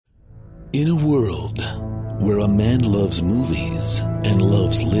In a world where a man loves movies and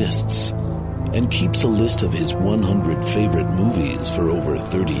loves lists and keeps a list of his 100 favorite movies for over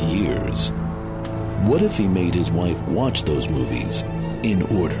 30 years, what if he made his wife watch those movies in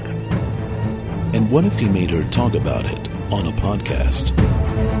order? And what if he made her talk about it on a podcast?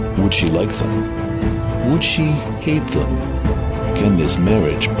 Would she like them? Would she hate them? Can this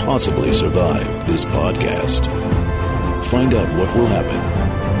marriage possibly survive this podcast? Find out what will happen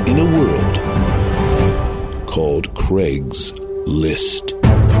in a world called Craig's List.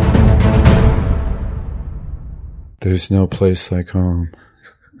 There's no place like home.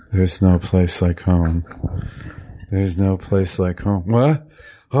 There's no place like home. There's no place like home. What?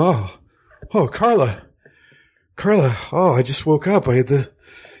 Oh, Carla. Oh, I just woke up. I had the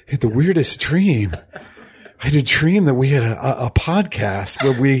weirdest dream. I had a dream that we had a podcast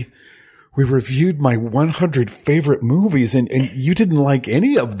where we reviewed my 100 favorite movies, and you didn't like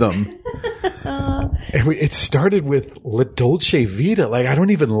any of them. And it started with La Dolce Vita. Like, I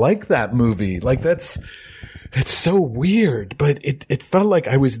don't even like that movie. Like, it's so weird, but it felt like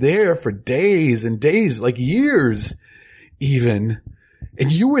I was there for days and days, like years even.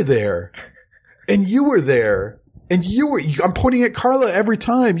 And you were there. And you were there. And I'm pointing at Carla every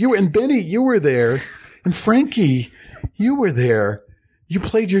time. And Benny, you were there. And Frankie, you were there. You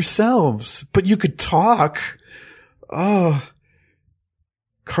played yourselves, but you could talk. Oh,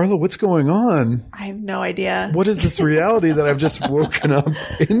 Carla, what's going on? I have no idea. What is this reality that I've just woken up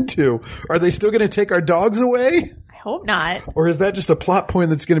into? Are they still going to take our dogs away? I hope not. Or is that just a plot point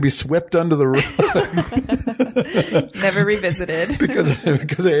that's going to be swept under the rug? Never revisited. because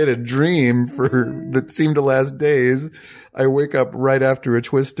I had a dream that seemed to last days. I wake up right after a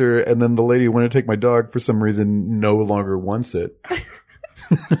Twister, and then the lady who wanted to take my dog for some reason no longer wants it.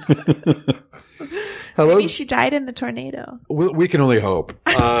 Hello? Maybe she died in the tornado. We can only hope.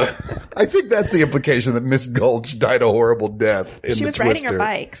 I think that's the implication, that Miss Gulch died a horrible death in the Twister. She was riding her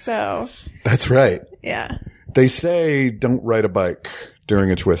bike, so. That's right. Yeah. They say don't ride a bike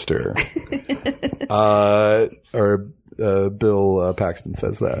during a Twister. Bill Paxton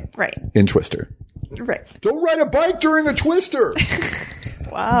says that. Right. In Twister. Right. Don't ride a bike during a Twister.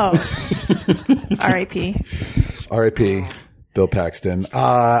 Wow. R.I.P. R.I.P. Bill Paxton.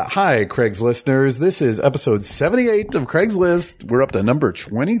 Hi, Craig's listeners. This is episode 78 of Craig's List. We're up to number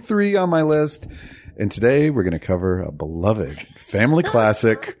 23 on my list. And today we're going to cover a beloved family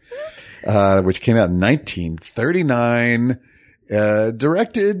classic, which came out in 1939,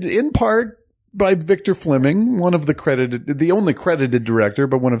 directed in part by Victor Fleming, the only credited director,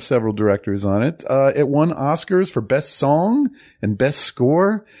 but one of several directors on it. It won Oscars for Best Song and Best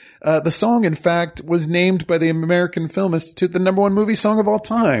Score. The song, in fact, was named by the American Film Institute the number one movie song of all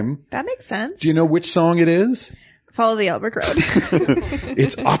time. That makes sense. Do you know which song it is? Follow the Albert Road.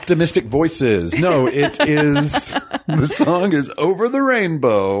 It's Optimistic Voices. No, the song is Over the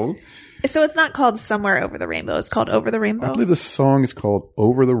Rainbow. So it's not called Somewhere Over the Rainbow. It's called Over the Rainbow. I believe the song is called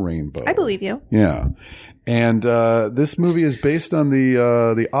Over the Rainbow. I believe you. Yeah. And this movie is based on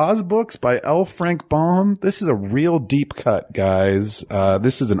the Oz books by L. Frank Baum. This is a real deep cut, guys.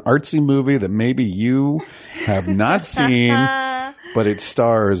 This is an artsy movie that maybe you have not seen, but it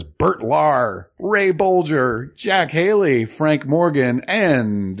stars Burt Lahr, Ray Bolger, Jack Haley, Frank Morgan,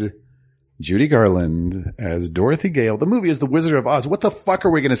 and Judy Garland as Dorothy Gale. The movie is The Wizard of Oz. What the fuck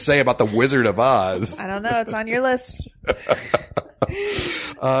are we going to say about The Wizard of Oz? I don't know. It's on your list.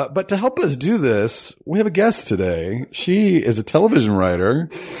 But to help us do this, we have a guest today. She is a television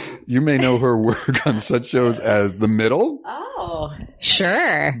writer. You may know her work on such shows as The Middle. Oh,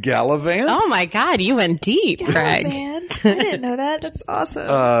 sure. Gallivant. Oh my God, you went deep, Craig. Gallivant. I didn't know that. That's awesome.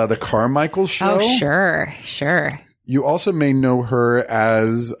 The Carmichael Show. Oh, sure. You also may know her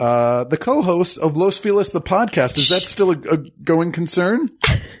as the co-host of Los Feliz, the podcast. Is that still a going concern?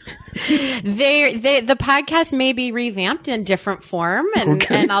 The podcast may be revamped in different form,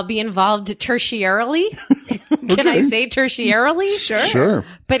 and I'll be involved tertiarily. Can I say tertiarily? Sure.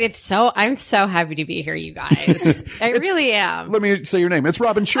 But I'm so happy to be here, you guys. I really am. Let me say your name. It's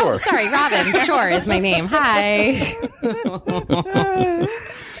Robin Shore. Oh, sorry, Robin Shore is my name. Hi.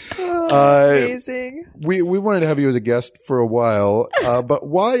 Amazing. We wanted to have you as a guest for a while, but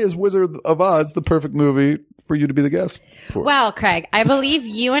why is Wizard of Oz the perfect movie for you to be the guest for? Well, Craig, I believe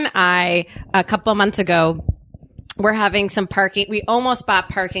you and I, a couple of months ago, we're having some parking. We almost bought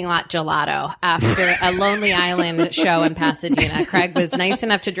parking lot gelato after a Lonely Island show in Pasadena. Craig was nice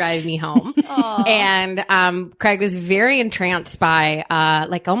enough to drive me home. Aww. And Craig was very entranced by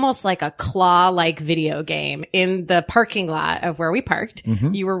almost like a claw-like video game in the parking lot of where we parked.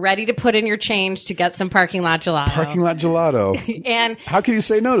 Mm-hmm. You were ready to put in your change to get some parking lot gelato. Parking lot gelato. And how can you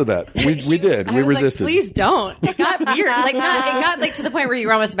say no to that? We did. I We was resisted. Like, please don't. It got weird. It got to the point where you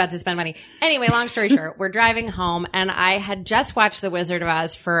were almost about to spend money. Anyway, long story short, we're driving home, and I had just watched The Wizard of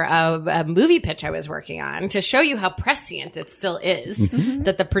Oz for a movie pitch I was working on to show you how prescient it still is. Mm-hmm.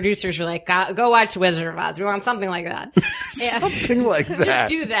 That the producers were like, go watch The Wizard of Oz. We want something like that. Something like that. Just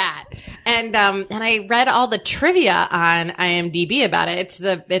do that. And I read all the trivia on IMDb about it. It's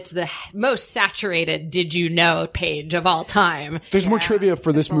the most saturated did you know page of all time. There's more trivia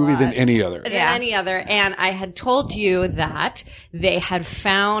for this movie than any other. Than any other. And I had told you that they had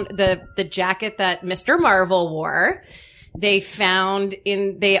found the jacket that Mr. Marvel wore. They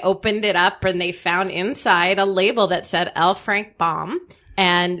opened it up and they found inside a label that said L. Frank Baum.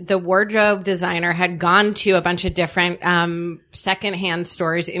 And the wardrobe designer had gone to a bunch of different secondhand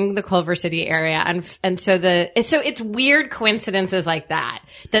stores in the Culver City area, and so it's weird coincidences like that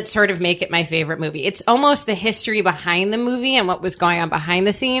sort of make it my favorite movie. It's almost the history behind the movie and what was going on behind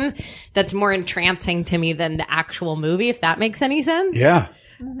the scenes that's more entrancing to me than the actual movie, if that makes any sense. Yeah.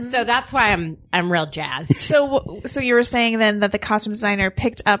 So that's why I'm real jazzed. So you were saying then that the costume designer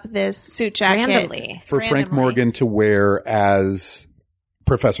picked up this suit jacket Randomly. For Frank Morgan to wear as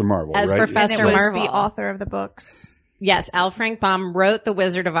Professor Marvel, as right? Professor and it was Marvel. the author of the books. Yes, L. Frank Baum wrote The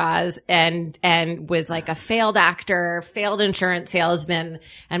Wizard of Oz and was like a failed actor, failed insurance salesman,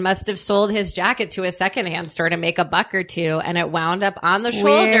 and must have sold his jacket to a secondhand store to make a buck or two, and it wound up on the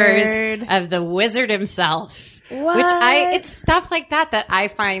shoulders Weird. of the wizard himself. What? Which it's stuff like that I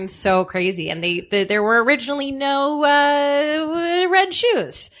find so crazy. And there were originally no red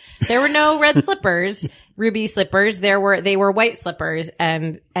shoes. There were no red slippers, ruby slippers. They were white slippers.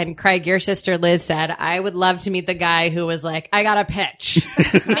 And Craig, your sister Liz said, I would love to meet the guy who was like, I got a pitch.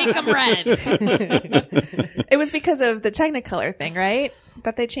 Make them red. It was because of the Technicolor thing, right?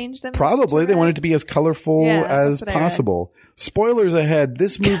 That they changed them? Probably. They wanted to be as colorful Yeah, as that's what I read. possible. Spoilers ahead.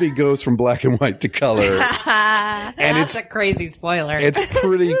 This movie goes from black and white to color. And That's a crazy spoiler. it's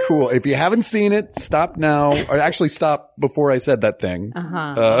pretty cool. If you haven't seen it, stop now. Or actually stop before I said that thing.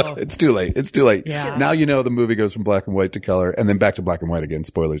 It's too late. It's too late. Yeah. Now you know the movie goes from black and white to color and then back to black and white again.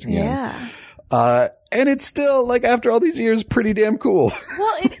 Spoilers again. Yeah. And it's still, like, after all these years, pretty damn cool.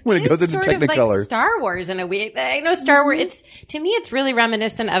 Well, when it is goes into sort of Technicolor. like Star Wars in a way. I know Star Wars. To me, it's really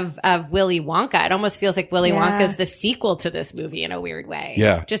reminiscent of Willy Wonka. It almost feels like Willy Yeah. Wonka is the sequel to this movie in a weird way.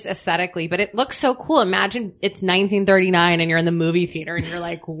 Yeah. Just aesthetically, but it looks so cool. Imagine it's 1939 and you're in the movie theater and you're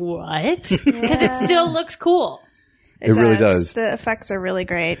like, what? Because it still looks cool. It really does. The effects are really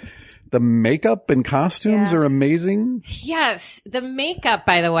great. The makeup and costumes Yeah. are amazing. Yes. The makeup,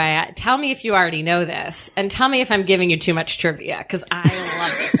 by the way, tell me if you already know this and tell me if I'm giving you too much trivia because I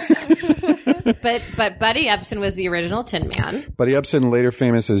love this stuff. But Buddy Ebsen was the original Tin Man. Buddy Ebsen, later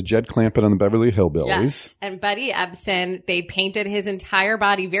famous as Jed Clampett on the Beverly Hillbillies. Yes. And Buddy Ebsen, they painted his entire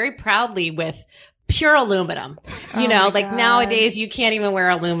body very proudly with pure aluminum. You know, like God. nowadays you can't even wear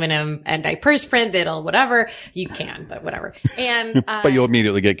aluminum and dipersprin, it'll whatever. You can, but whatever. And But you'll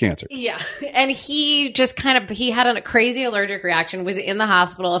immediately get cancer. yeah. And he just he had a crazy allergic reaction, was in the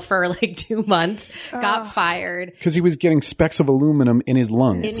hospital for like 2 months, got fired. Because he was getting specks of aluminum in his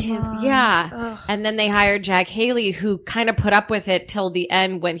lungs. In his, yeah. And then they hired Jack Haley, who kind of put up with it till the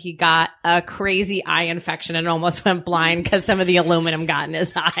end when he got a crazy eye infection and almost went blind because some of the aluminum got in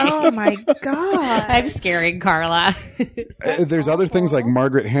his eye. Oh my God. I'm scaring Carla. There's other things like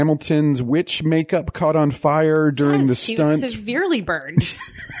Margaret Hamilton's witch makeup caught on fire during the She stunt. was severely burned.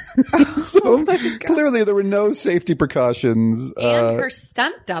 So clearly there were no safety precautions. And her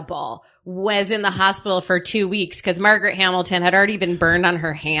stunt double was in the hospital for 2 weeks because Margaret Hamilton had already been burned on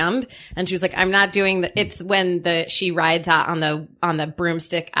her hand, and she was like, "I'm not doing the." It's when she rides out on the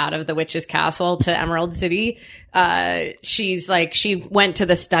broomstick out of the witch's castle to Emerald City. She's like, she went to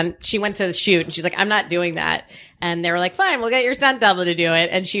the shoot, and she's like, "I'm not doing that." And they were like, "Fine, we'll get your stunt double to do it."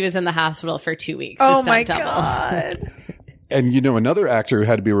 And she was in the hospital for 2 weeks. the Oh stunt my double. God. And you know, another actor who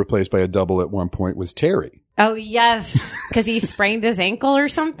had to be replaced by a double at one point was Terry. Oh yes, because he sprained his ankle or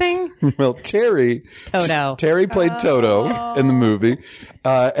something. Well, Terry played Toto in the movie.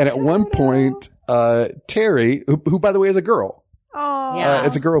 And at one point, Terry, who by the way is a girl. Oh. Yeah.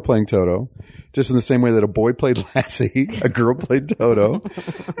 It's a girl playing Toto. Just in the same way that a boy played Lassie, a girl played Toto.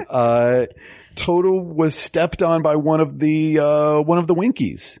 Toto was stepped on by one of the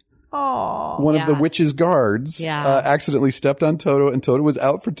Winkies. Oh. one of the Yeah. witch's guards, Yeah. accidentally stepped on Toto, and Toto was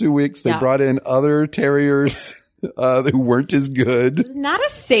out for 2 weeks. They Yeah. brought in other terriers who weren't as good. It was not a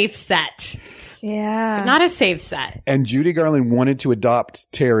safe set. Yeah. Not a safe set. And Judy Garland wanted to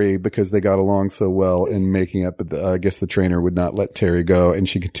adopt Terry because they got along so well in making it, but I guess the trainer would not let Terry go, and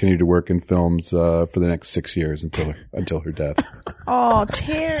she continued to work in films for the next 6 years until her death. Oh,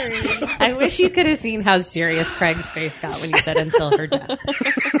 Terry. I wish you could have seen how serious Craig's face got when he said until her death.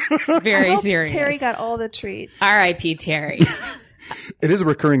 Very I hope serious. Terry got all the treats. R.I.P. Terry. It is a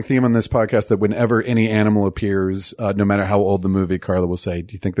recurring theme on this podcast that whenever any animal appears, no matter how old the movie, Carla will say,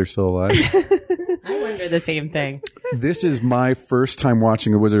 "Do you think they're still alive?" I wonder the same thing. This is my first time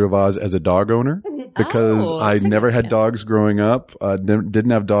watching The Wizard of Oz as a dog owner because Oh, I that's a never good had idea. dogs growing up. Didn't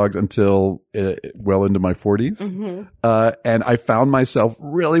have dogs until well into my 40s. Mm-hmm. And I found myself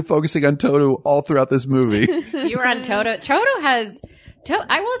really focusing on Toto all throughout this movie. You were on Toto.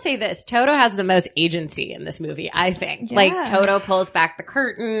 I will say this. Toto has the most agency in this movie, I think. Yeah. Like, Toto pulls back the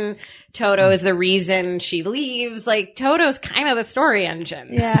curtain. Toto is the reason she leaves. Like, Toto's kind of the story engine.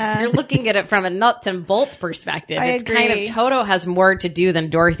 Yeah. You're looking at it from a nuts and bolts perspective. I It's kind agree. of, Toto has more to do than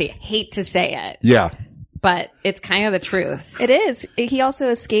Dorothy. I hate to say it, Yeah. but it's kind of the truth. It is. He also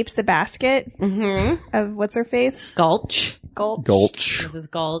escapes the basket Mm-hmm. of what's her face? Gulch. Gulch. Gulch. Mrs.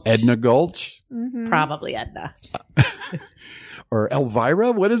 Gulch. Edna Gulch. Mhm. Probably Edna. Or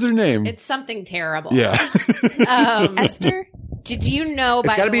Elvira? What is her name? It's something terrible. yeah. Esther? Did you know, It's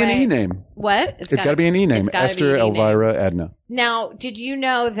by got to the be an way, E name. What? It's got to be an E name. it's gotta be Esther, an E name. Elvira, Edna. Now, did you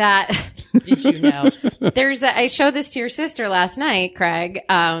know that? Did you know? I showed this to your sister last night, Craig.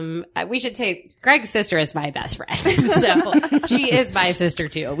 We should say Craig's sister is my best friend, so she is my sister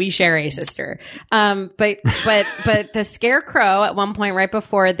too. We share a sister. But the Scarecrow at one point, right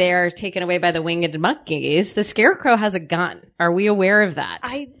before they're taken away by the winged monkeys, the Scarecrow has a gun. Are we aware of that?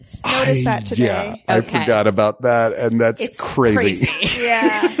 I noticed that today. Yeah, I Okay. forgot about that, and that's It's crazy.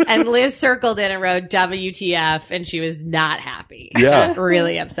 Yeah. And Liz circled it and wrote WTF, and she was not happy. Yeah. It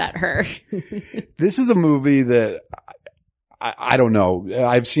really upset her. This is a movie that I don't know.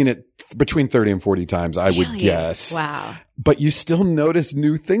 I've seen it between 30 and 40 times, I would Really? guess. Wow. But you still notice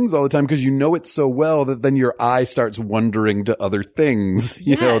new things all the time because you know it so well that then your eye starts wandering to other things,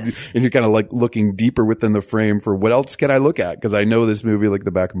 you know, Yes. and you're kind of like looking deeper within the frame for what else can I look at? Because I know this movie like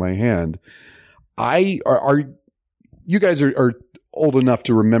the back of my hand. You guys are old enough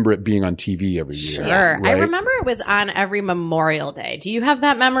to remember it being on TV every year. Sure. I right? remember it was on every Memorial Day. Do you have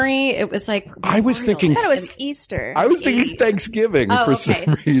that memory? It was like I was Memorial thinking- I Day. thought it was Easter. I was thinking Thanksgiving Oh, for okay.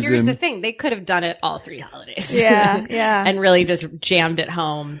 some reason. Here's the thing. They could have done it all three holidays. Yeah, yeah. And really just jammed it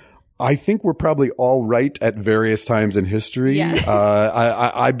home. I think we're probably all right at various times in history. Yeah.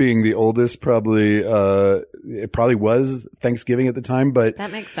 I being the oldest, probably, it probably was Thanksgiving at the time, but,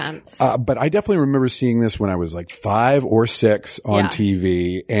 That makes sense. but I definitely remember seeing this when I was like 5 or 6 on Yeah.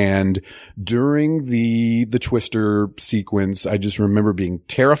 TV. And during the Twister sequence, I just remember being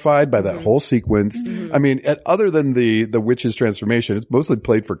terrified by that Mm-hmm. whole sequence. I mean, other than the witch's transformation, it's mostly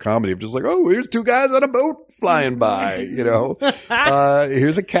played for comedy of just like, oh, here's 2 guys on a boat flying by, you know,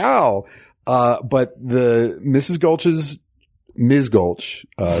 here's a cow. But Ms. Gulch,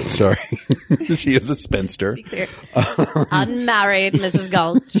 sorry, she is a spinster. Unmarried Mrs.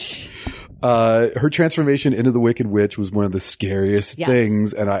 Gulch. Her transformation into the Wicked Witch was one of the scariest Yes.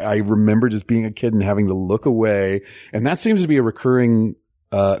 things. And I remember just being a kid and having to look away. And that seems to be a recurring,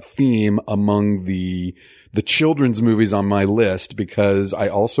 theme among the children's movies on my list, because I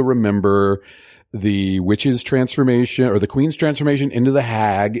also remember the witch's transformation or the queen's transformation into the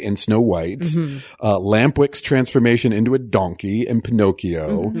hag in Snow White, Lampwick's transformation into a donkey in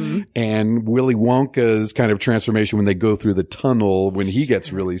Pinocchio, and Willy Wonka's kind of transformation when they go through the tunnel when he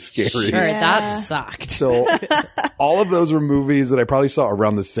gets really scary. Sure, Yeah. that sucked. So all of those were movies that I probably saw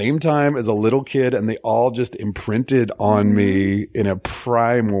around the same time as a little kid, and they all just imprinted on me in a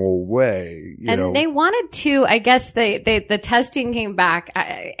primal way. You know? And they wanted to, I guess the testing came back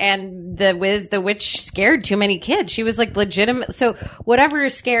and the witch scared too many kids. She was like legitimate. So whatever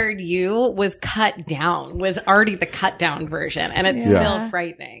scared you was cut down, was already the cut down version. And it's Yeah. still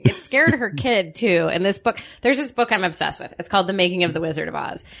frightening. It scared her kid too. And this book, there's this book I'm obsessed with. It's called The Making of the Wizard of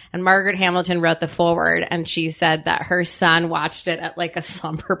Oz. And Margaret Hamilton wrote the foreword, and she said that her son watched it at like a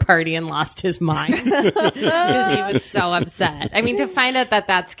slumber party and lost his mind because he was so upset. I mean, to find out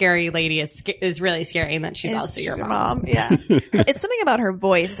that scary lady is really scary, and that she's It's also your your mom. Yeah. It's something about her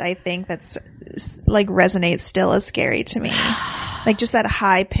voice, I think, that's like resonates still as scary to me. Like just that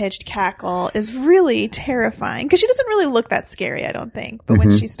high pitched cackle is really terrifying because she doesn't really look that scary, I don't think. But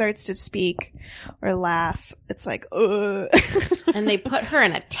when she starts to speak or laugh, it's like, ugh. And they put her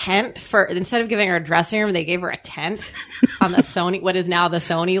in a tent instead of giving her a dressing room, they gave her a tent on the Sony, what is now the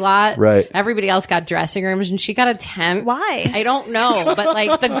Sony lot. Right. Everybody else got dressing rooms and she got a tent. Why? I don't know, but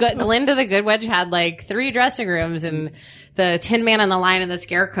like Glinda the Good Witch had like 3 dressing rooms, and the Tin Man and the Lion and the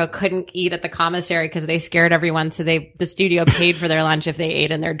Scarecrow couldn't eat at the commissary because they scared everyone. So the studio paid for their lunch if they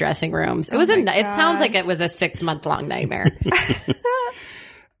ate in their dressing rooms. It it sounds like it was a 6-month-long nightmare.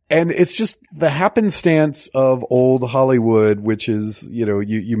 And it's just the happenstance of old Hollywood, which is,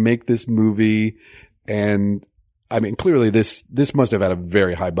 you make this movie, and I mean, clearly this must have had a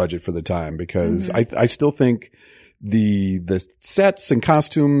very high budget for the time, because I still think the sets and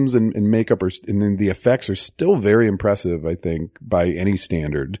costumes and makeup and then the effects are still very impressive, I think, by any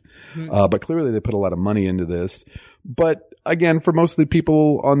standard. But clearly they put a lot of money into this. But again, for most of the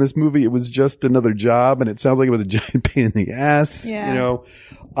people on this movie, it was just another job, and it sounds like it was a giant pain in the ass. Yeah.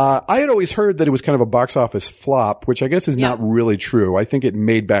 I had always heard that it was kind of a box office flop, which I guess is not really true. I think it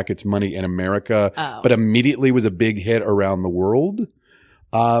made back its money in America, but immediately was a big hit around the world.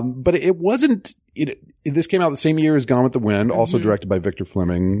 But it wasn't, this came out the same year as Gone with the Wind, also directed by Victor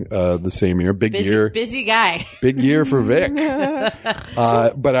Fleming, the same year. Busy guy. Big year for Vic.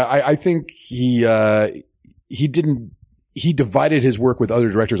 But I think he divided his work with other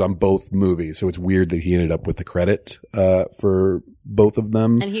directors on both movies. So it's weird that he ended up with the credit, for both of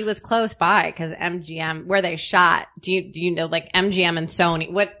them. And he was close by because MGM, where they shot, do you know, like MGM and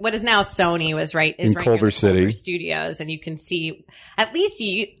Sony, what is now Sony is right in right Culver near the City Culver Studios. And you can see, at least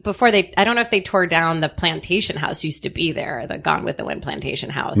before I don't know if they tore down the plantation house used to be there, the Gone with the Wind plantation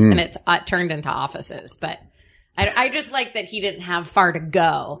house, and it's turned into offices, but I just like that he didn't have far to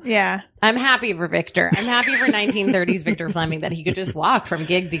go. Yeah. I'm happy for Victor. I'm happy for 1930s Victor Fleming that he could just walk from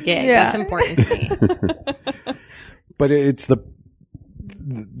gig to gig. Yeah. That's important to me. But it's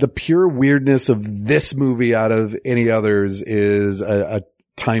the pure weirdness of this movie out of any others is a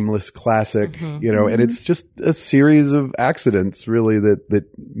timeless classic, and it's just a series of accidents really that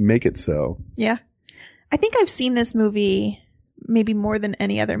make it so. Yeah. I think I've seen this movie maybe more than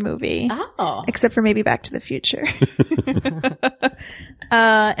any other movie. Oh. Except for maybe Back to the Future.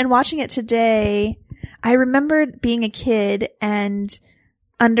 And watching it today, I remembered being a kid and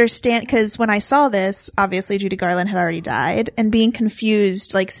understand, because when I saw this, obviously Judy Garland had already died, and being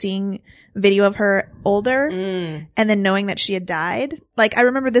confused, like seeing video of her older and then knowing that she had died. Like, I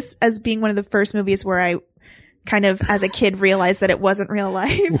remember this as being one of the first movies where I kind of, as a kid, realized that it wasn't real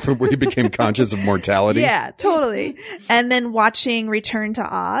life. Where you became conscious of mortality. Yeah, totally. And then watching Return to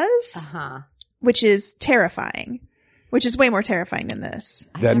Oz, which is terrifying. Which is way more terrifying than this.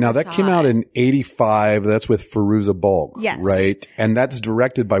 That came out in 85. That's with Fairuza Balk. Yes. Right? And that's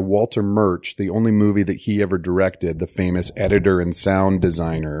directed by Walter Murch, the only movie that he ever directed, the famous editor and sound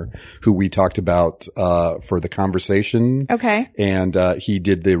designer who we talked about for The Conversation. Okay. And he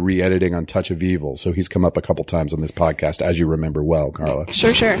did the re-editing on Touch of Evil. So he's come up a couple times on this podcast, as you remember well, Carla.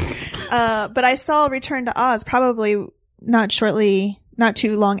 Sure. But I saw Return to Oz probably not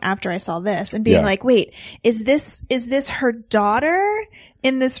too long after I saw this, and being like, wait, is this her daughter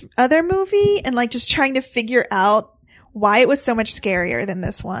in this other movie? And like just trying to figure out why it was so much scarier than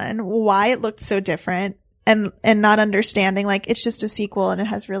this one, why it looked so different, and not understanding like it's just a sequel and it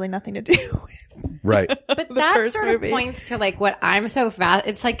has really nothing to do with Right. But that sort of points to like what I'm so fast.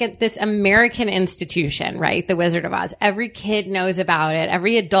 It's like this American institution, right? The Wizard of Oz. Every kid knows about it.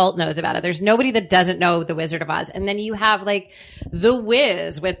 Every adult knows about it. There's nobody that doesn't know The Wizard of Oz. And then you have like The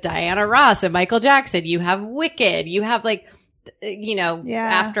Wiz with Diana Ross and Michael Jackson. You have Wicked. You have like,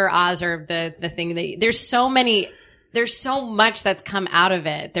 After Oz, or the thing that there's so much that's come out of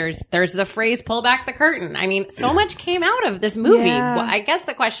it. There's the phrase "pull back the curtain." I mean, so much came out of this movie. Yeah. Well, I guess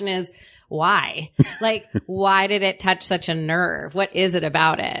the question is, why? Like, why did it touch such a nerve? What is it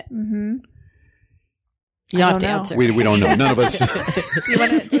about it? Mm-hmm. You have to answer. We don't know. None of us. Do you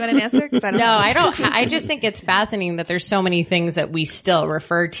want an answer? Because I don't. No, know. I don't. I just think it's fascinating that there's so many things that we still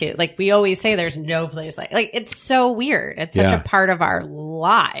refer to. Like we always say, there's no place like it's so weird. It's such a part of our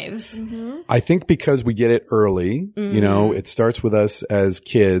lives. Mm-hmm. I think because we get it early, it starts with us as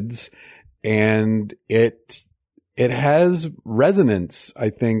kids, and it has resonance, I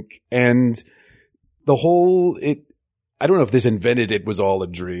think, and the whole I don't know if this invented "It Was All a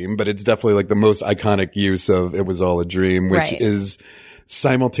Dream," but it's definitely like the most iconic use of "It Was All a Dream," which is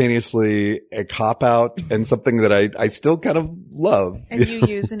simultaneously a cop-out and something that I still kind of love. And you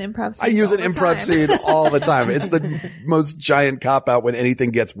use an improv scene. I use an improv scene all the time. It's the most giant cop-out when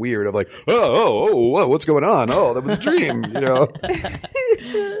anything gets weird. I'm like, whoa, what's going on? Oh, that was a dream, you know?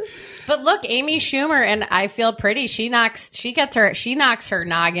 But look, Amy Schumer and I Feel Pretty, she knocks her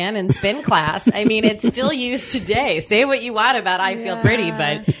noggin in spin class. I mean, it's still used today. Say what you want about I Feel Pretty,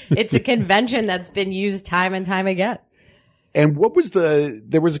 but it's a convention that's been used time and time again. And what was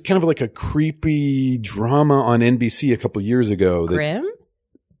there was kind of like a creepy drama on NBC a couple years ago. Grimm?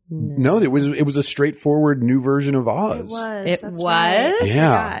 No, it was a straightforward new version of Oz. It That's was? right.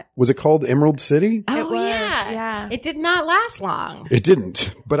 Yeah. Was it called Emerald City? Oh, It was, yeah. yeah. It did not last long. It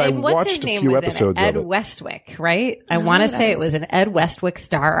didn't, but And I what's watched his a name few was episodes in it? Ed of it. Westwick, right? I want to say it was an Ed Westwick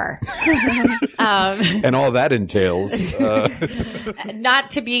starrer. And all that entails.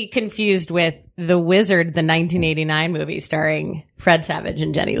 Not to be confused with The Wizard, the 1989 movie starring Fred Savage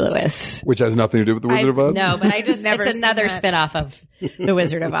and Jenny Lewis. Which has nothing to do with The Wizard of Oz? No, but I just, Never it's seen another that. spinoff of The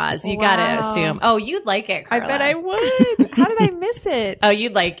Wizard of Oz. You Wow. gotta assume. Oh, you'd like it, I Carla. bet I would. How did I miss it? Oh,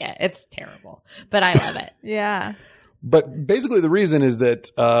 you'd like it. It's terrible, but I love it. Yeah. But basically the reason is that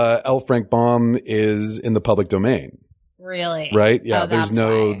L. Frank Baum is in the public domain, Really? right? Yeah, Oh, that's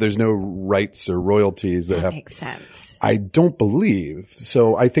why. there's no rights or royalties that That have. makes sense. I don't believe.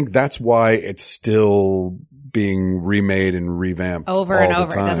 So I think that's why it's still being remade and revamped Over all and the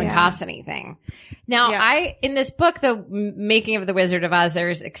over. It time. doesn't Yeah. cost anything. Now, Yeah. in this book, The Making of the Wizard of Oz,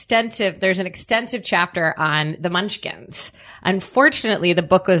 there's an extensive chapter on the Munchkins. Unfortunately, the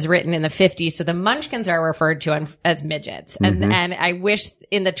book was written in the 50s, so the Munchkins are referred to as midgets. And I wish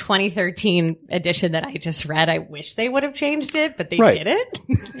in the 2013 edition that I just read, I wish they would have changed it, but they Right. didn't.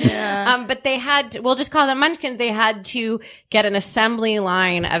 Yeah. But they had, we'll just call them Munchkins. They had to get an assembly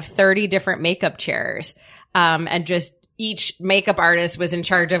line of 30 different makeup chairs. And just each makeup artist was in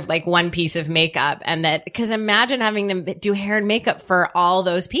charge of like one piece of makeup. And that, because imagine having to do hair and makeup for all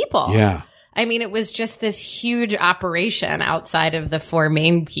those people. Yeah. I mean, it was just this huge operation outside of the four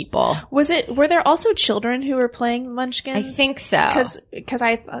main people. Were there also children who were playing Munchkins? I think so. Because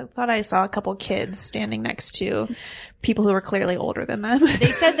I thought I saw a couple kids standing next to people who were clearly older than them.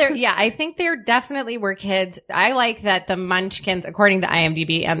 They said I think there definitely were kids. I like that the Munchkins, according to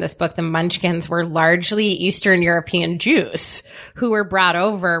IMDb and this book, the Munchkins were largely Eastern European Jews who were brought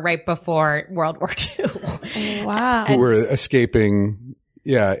over right before World War II. Wow. Who were escaping,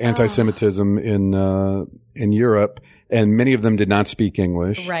 anti-Semitism in Europe, and many of them did not speak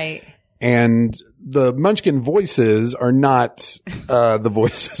English. Right. And the Munchkin voices are not the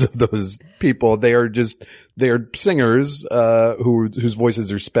voices of those people. They are singers whose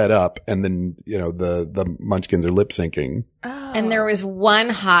voices are sped up, and then the Munchkins are lip syncing. And there was one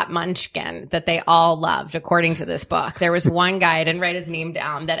hot Munchkin that they all loved, according to this book. There was one guy, I didn't write his name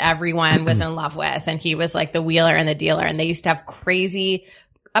down, that everyone was in love with, and he was like the wheeler and the dealer, and they used to have crazy,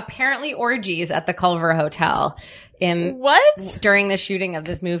 apparently orgies at the Culver Hotel during the shooting of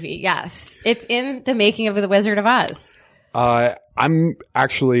this movie. Yes. It's in The Making of the Wizard of Oz. I'm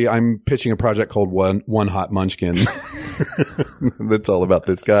pitching a project called One Hot Munchkin. That's all about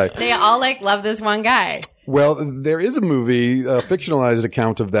this guy. They all love this one guy. Well, there is a movie, a fictionalized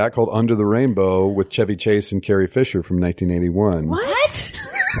account of that called Under the Rainbow with Chevy Chase and Carrie Fisher from 1981. What?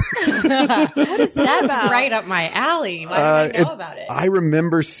 What is that? about? That's right up my alley. Why do I know about it? I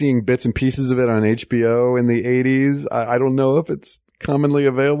remember seeing bits and pieces of it on HBO in the 80s. I don't know if it's commonly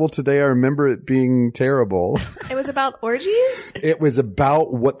available today. I remember it being terrible. It was about orgies? It was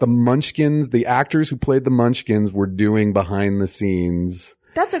about what the Munchkins, the actors who played the Munchkins, were doing behind the scenes.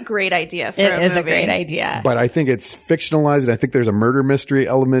 That's a great idea for It is a movie. great idea. But I think it's fictionalized, and I think there's a murder mystery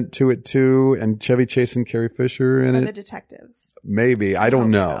element to it too, and Chevy Chase and Carrie Fisher in Or the it. detectives. Maybe. I don't hope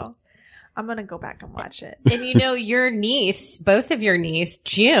know. so. I'm going to go back and watch it. And your niece, both of your niece,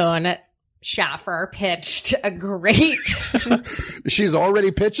 June Schaffer, pitched a great, She's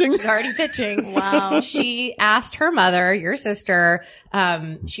already pitching? she's already pitching. Wow. She asked her mother, your sister,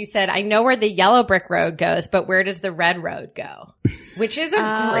 she said, I know where the yellow brick road goes, but where does the red road go? Which is a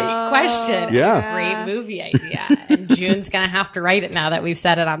great question. Yeah. Great movie idea. And June's going to have to write it now that we've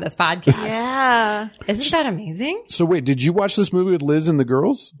said it on this podcast. Yeah. Isn't that amazing? So wait, did you watch this movie with Liz and the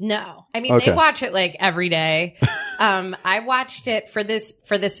girls? No. I mean, Okay. they watch it every day. I watched it for this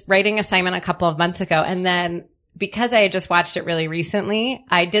writing assignment a couple of months ago. And then because I had just watched it really recently,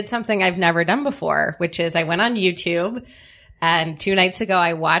 I did something I've never done before, which is I went on YouTube, and 2 nights ago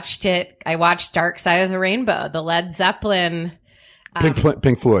I watched it. I watched Dark Side of the Rainbow, the Led Zeppelin. Pink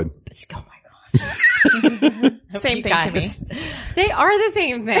Floyd. Oh my God. Same You thing to me. guys- They are the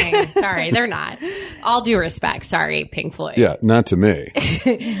same thing. Sorry, they're not. All due respect. Sorry, Pink Floyd. Yeah, not to me.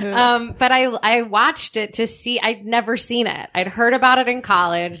 But I watched it to see, I'd never seen it. I'd heard about it in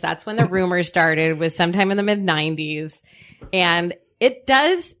college. That's when the rumors started, was sometime in the mid 90s. And it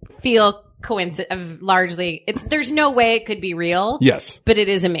does feel largely, there's no way it could be real. Yes. But it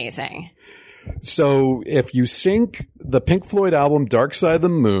is amazing. So if you sync the Pink Floyd album Dark Side of the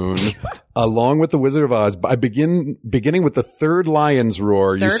Moon along with The Wizard of Oz, by beginning with the third lion's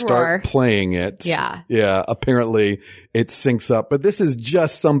roar, you Third start roar. playing it. Yeah. Yeah. Apparently it syncs up, but this is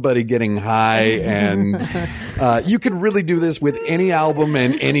just somebody getting high and, you could really do this with any album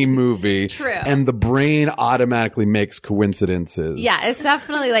and any movie. True. And the brain automatically makes coincidences. Yeah, it's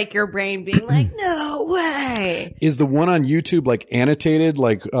definitely like your brain being like, no way. Is the one on YouTube like annotated,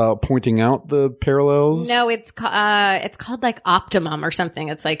 like, pointing out the parallels? No, it's called like Optimum or something.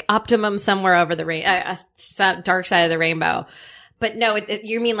 It's like Optimum somewhere over the dark side of the rainbow. But no,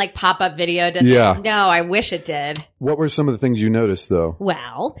 you mean like pop-up video? Does Yeah. No, I wish it did. What were some of the things you noticed though?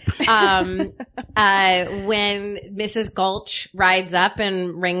 Well, when Mrs. Gulch rides up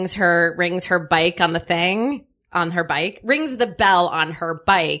and rings her bike on her bike, rings the bell on her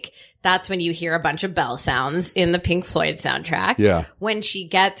bike, that's when you hear a bunch of bell sounds in the Pink Floyd soundtrack. Yeah. When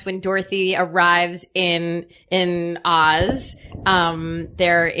Dorothy arrives in Oz,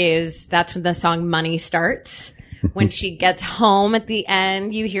 that's when the song Money starts. When she gets home at the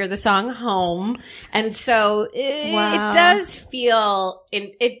end, you hear the song Home. And so it does feel,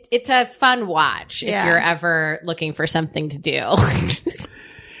 it's a fun watch if you're ever looking for something to do.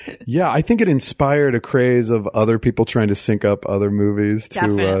 Yeah, I think it inspired a craze of other people trying to sync up other movies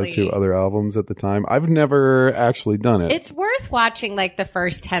Definitely. to other albums at the time. I've never actually done it. It's worth watching like the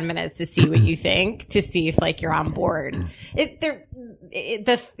first 10 minutes to see what you think, to see if like you're on board. Because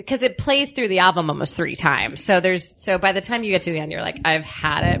it plays through the album almost 3 times. So by the time you get to the end, you're like, I've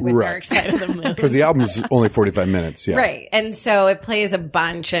had it with Right. Dark Side of the Moon. Because the album's only 45 minutes. Yeah. Right. And so it plays a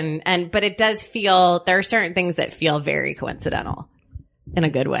bunch but it does feel, there are certain things that feel very coincidental in a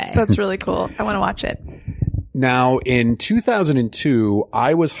good way. That's really cool. I want to watch it. Now, in 2002,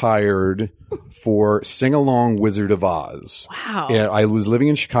 I was hired for Sing Along Wizard of Oz. Wow. Yeah, I was living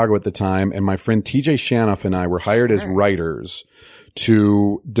in Chicago at the time, and my friend TJ Shanoff and I were hired as writers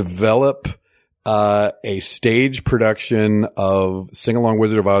to develop a stage production of Sing Along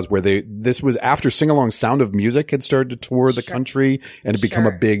Wizard of Oz, where this was after Sing Along Sound of Music had started to tour the country and had become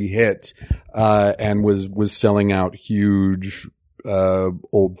a big hit, and was selling out huge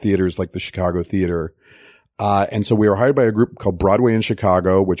old theaters like the Chicago Theater. And so we were hired by a group called Broadway in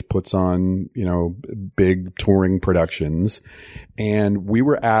Chicago, which puts on, big touring productions. And we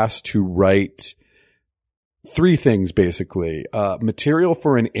were asked to write 3 things basically. Material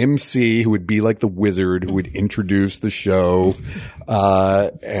for an MC who would be like the wizard, who would introduce the show,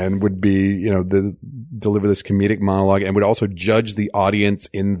 and would be, deliver this comedic monologue, and would also judge the audience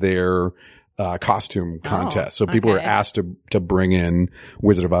in their costume contest. So people were asked to bring in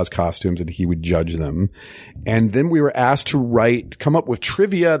Wizard of Oz costumes, and he would judge them. And then we were asked to come up with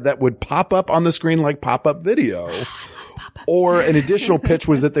trivia that would pop up on the screen like pop-up video. Or an additional pitch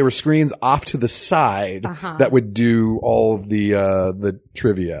was that there were screens off to the side that would do all of the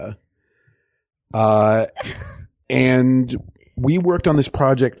trivia. And we worked on this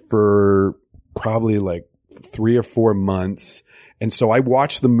project for probably like 3 or 4 months. And so I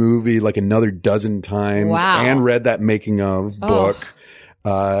watched the movie like another dozen times and read that making of book,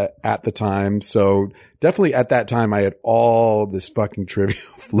 at the time. So definitely at that time I had all this fucking trivia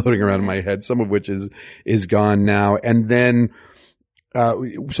floating around in my head, some of which is gone now. And then,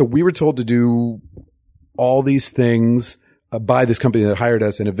 so we were told to do all these things by this company that hired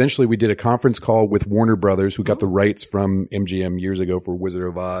us. And eventually we did a conference call with Warner Brothers, who got the rights from MGM years ago for Wizard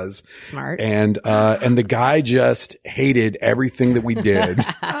of Oz. Smart. And the guy just hated everything that we did.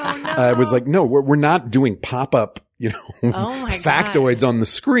 It was like, no, we're not doing pop-up, factoids on the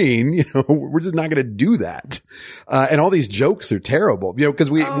screen. We're just not going to do that. And all these jokes are terrible, because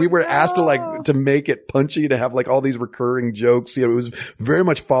we were asked to make it punchy, to have like all these recurring jokes. It was very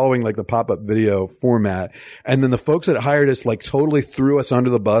much following like the pop-up video format. And then the folks that hired us like totally threw us under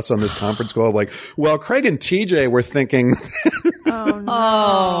the bus on this conference call. Like, well, Craig and TJ were thinking,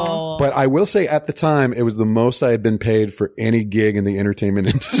 but I will say at the time, it was the most I had been paid for any gig in the entertainment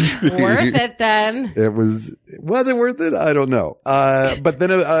industry. Worth it then. Was it worth it? I don't know. But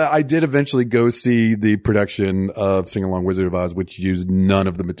then I did eventually go see the production of Sing Along Wizard of Oz, which used none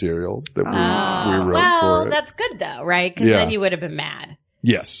of the material that we wrote for it. That's good though, right? Because then you would have been mad.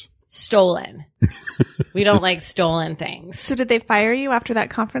 Yes. stolen. We don't like stolen things. So did they fire you after that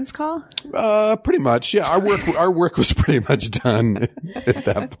conference call? Pretty much. Yeah. Our work was pretty much done at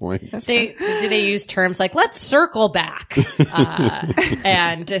that point. Did they use terms like, let's circle back,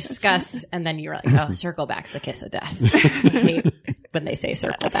 and discuss, and then you're like, oh, circle back's the kiss of death. I hate when they say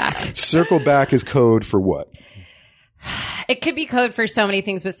circle back. Circle back is code for what? It could be code for so many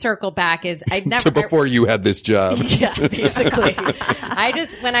things, but circle back is, So before you had this job. Yeah, basically.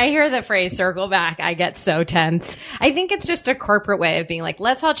 When I hear the phrase circle back, I get so tense. I think it's just a corporate way of being like,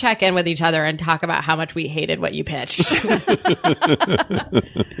 let's all check in with each other and talk about how much we hated what you pitched. Circle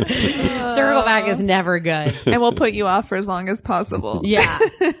back is never good. And we'll put you off for as long as possible. Yeah.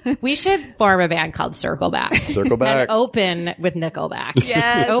 We should form a band called Circle Back. Circle back. And open with Nickelback.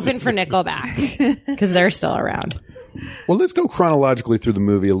 Yes. Open for Nickelback. Because they're still around. Well, let's go chronologically through the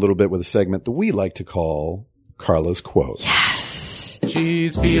movie a little bit with a segment that we like to call Carla's Quotes. Yes.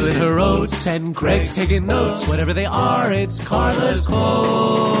 She's feeling her oats and Greg's taking notes. Whatever they are, it's Carla's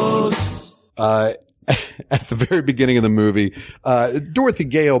Quotes. At the very beginning of the movie, Dorothy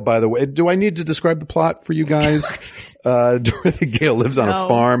Gale, by the way, do I need to describe the plot for you guys? Dorothy Gale lives on a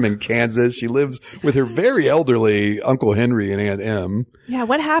farm in Kansas. She lives with her very elderly Uncle Henry and Aunt Em. Yeah,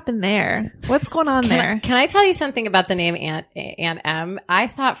 what happened there? What's going on there? Can I tell you something about the name Aunt Em? I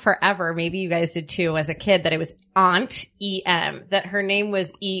thought forever, maybe you guys did too as a kid, that it was Aunt E.M., that her name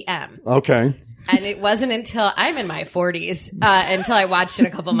was E.M. Okay. And it wasn't until I'm in my 40s, until I watched it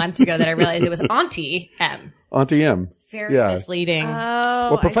a couple months ago, that I realized it was Auntie M. Auntie M. Very misleading.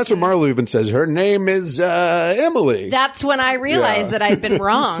 Well, Professor Marlowe even says her name is Emily. That's when I realized that I'd been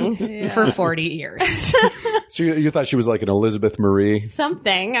wrong for 40 years. So you thought she was like an Elizabeth Marie?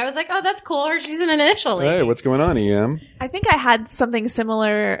 Something. I was like, oh, that's cool. Or she's an initial. Hey, what's going on, EM? I think I had something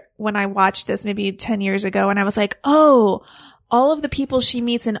similar when I watched this maybe 10 years ago, and I was like, oh, all of the people she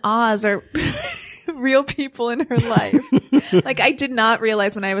meets in Oz are real people in her life. Like, I did not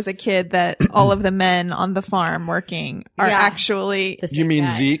realize when I was a kid that all of the men on the farm working are actually... You mean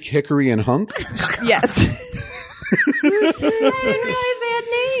guys. Zeke, Hickory, and Hunk? Yes. I didn't realize they had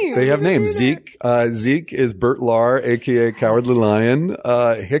names. They have names. Zeke is Bert Lahr, a.k.a. Cowardly Lion.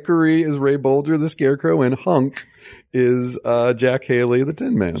 Hickory is Ray Bolger, the Scarecrow, and Hunk is Jack Haley, the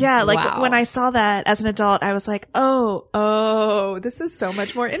Tin Man. Yeah, like when I saw that as an adult, I was like, oh, this is so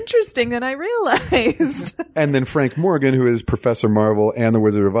much more interesting than I realized. And then Frank Morgan, who is Professor Marvel and the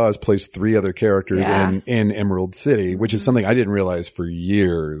Wizard of Oz, plays 3 other characters in Emerald City, which is something I didn't realize for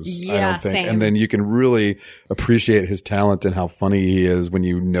years. Yeah, I don't think. same. And then you can really appreciate his talent and how funny he is when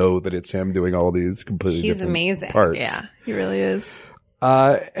you know that it's him doing all these completely different amazing. parts. Yeah, he really is.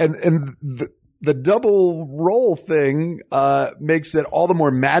 The double role thing makes it all the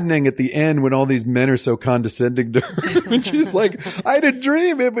more maddening at the end when all these men are so condescending to her. And she's like, I had a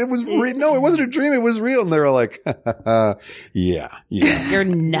dream. It was no, it wasn't a dream. It was real. And they're like, yeah. You're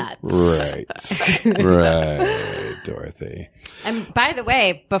nuts. Right, Dorothy. And by the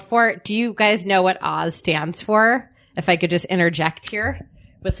way, do you guys know what Oz stands for? If I could just interject here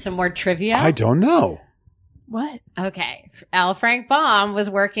with some more trivia. I don't know. What? Okay. L. Frank Baum was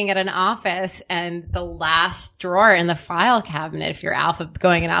working at an office, and the last drawer in the file cabinet, if you're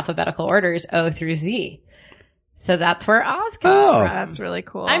going in alphabetical order, is O through Z. So that's where Oz comes from. That's really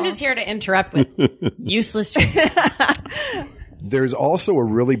cool. I'm just here to interrupt with useless. There's also a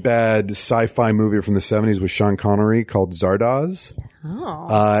really bad sci-fi movie from the 70s with Sean Connery called Zardoz.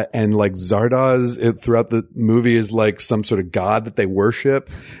 Oh. And like Zardoz throughout the movie is like some sort of god that they worship.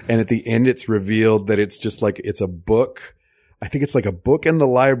 And at the end, it's revealed that it's just like, it's a book. I think it's like a book in the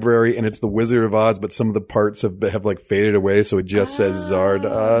library, and it's the Wizard of Oz, but some of the parts have like faded away. So it just says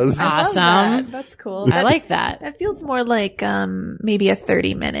Zardoz. Awesome. That's cool. I like that. That feels more like, maybe a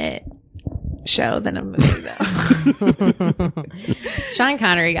 30-minute show than a movie, though. Sean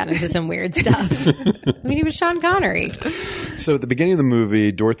Connery got into some weird stuff. I mean, he was Sean Connery. So at the beginning of the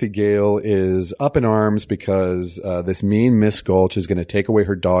movie, Dorothy Gale is up in arms because this mean Miss Gulch is going to take away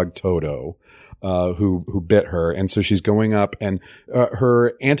her dog Toto, who bit her. And so she's going up, and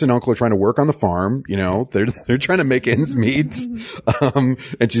her aunt and uncle are trying to work on the farm. You know, they're trying to make ends meet.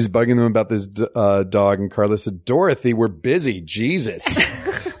 And she's bugging them about this dog. And Carla said, "Dorothy, we're busy. Jesus."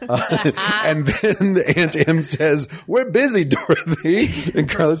 And then Aunt Em says, "We're busy, Dorothy." And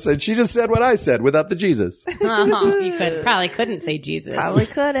Carla said, "She just said what I said without the Jesus." You probably couldn't say Jesus. Probably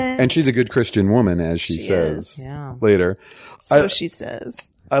couldn't. And she's a good Christian woman, as she says later. So she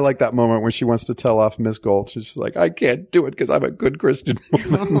says. I like that moment when she wants to tell off Miss Gulch. She's like, "I can't do it because I'm a good Christian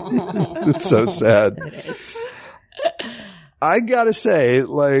woman." It's so sad. It is. I gotta say,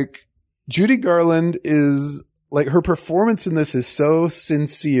 like, Judy Garland is like her performance in this is so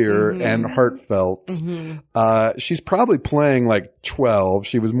sincere and heartfelt. She's probably playing like 12.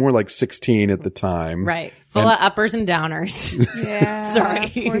 She was more like 16 at the time. Right. Full of uppers and downers. Yeah. Sorry,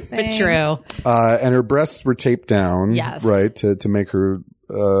 poor but thing. true. And her breasts were taped down. Yes. Right. To make her,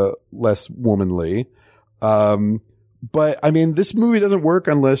 less womanly. But I mean, this movie doesn't work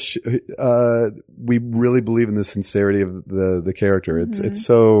unless we really believe in the sincerity of the character. It's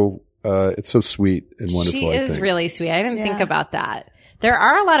so sweet and wonderful. She is really sweet. I didn't think Yeah. about that. There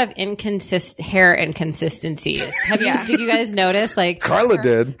are a lot of hair inconsistencies. Did you guys notice? Like Carla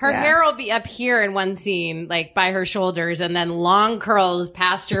did. Her Yeah. hair will be up here in one scene, like by her shoulders, and then long curls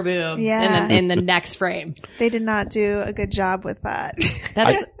past her boobs Yeah. in the next frame. They did not do a good job with that.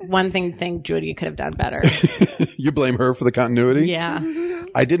 That's one thing Judy could have done better. You blame her for the continuity? Yeah.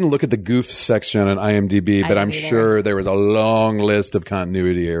 I didn't look at the goof section on IMDb, but I'm didn't either. sure there was a long list of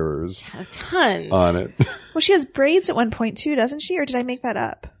continuity errors Tons. on it. Well, she has braids at one point too, doesn't she? Or did I make that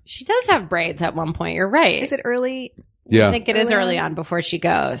up? She does have braids at one point. You're right. Is it early? I Yeah. think it is Early early on? on before she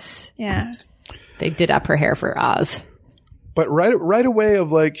goes. Yeah. They did up her hair for Oz. But right away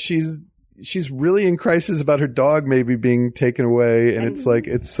of like, she's really in crisis about her dog maybe being taken away. And it's like,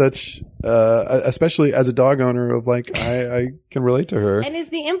 it's such, especially as a dog owner of like, I can relate to her. And is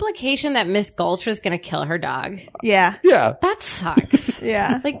the implication that Miss Gulch was going to kill her dog? Yeah. Yeah. That sucks.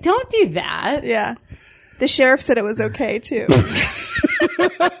 Yeah. Like, don't do that. Yeah. The sheriff said it was okay too.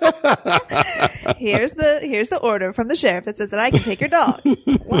 Here's the order from the sheriff that says that I can take your dog.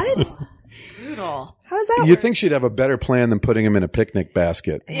 What? Brutal. How does that You work? think she'd have a better plan than putting him in a picnic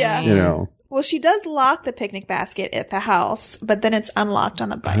basket. Yeah. You know. Well, she does lock the picnic basket at the house, but then it's unlocked on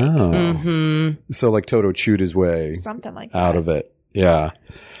the bike. Oh. Mm-hmm. So like Toto chewed his way Something like that. out of it. Yeah.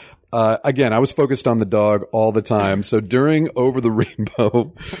 Again, I was focused on the dog all the time. So during Over the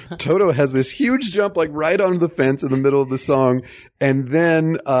Rainbow, Toto has this huge jump like right onto the fence in the middle of the song. And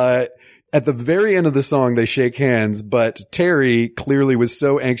then, at the very end of the song, they shake hands, but Terry clearly was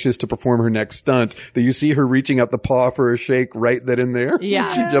so anxious to perform her next stunt that you see her reaching out the paw for a shake right then and there. Yeah.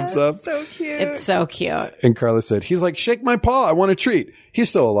 She jumps up. It's so cute. It's so cute. And Carla said, he's like, shake my paw. I want a treat. He's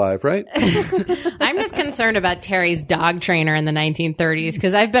still alive, right? I'm just concerned about Terry's dog trainer in the 1930s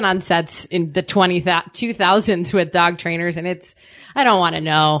because I've been on sets in the 2000s with dog trainers, and I don't want to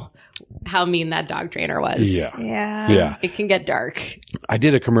know how mean that dog trainer was. Yeah. Yeah. It can get dark. I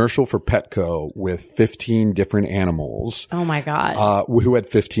did a commercial for Petco with 15 different animals, Oh my God. who had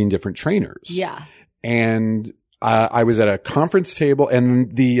 15 different trainers. Yeah. And, I was at a conference table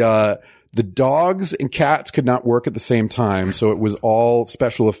and the dogs and cats could not work at the same time. So it was all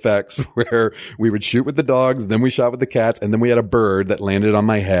special effects where we would shoot with the dogs, then we shot with the cats, and then we had a bird that landed on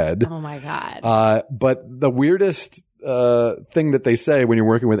my head. Oh my God. But the weirdest thing that they say when you're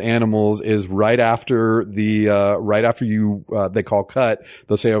working with animals is right after you they call cut,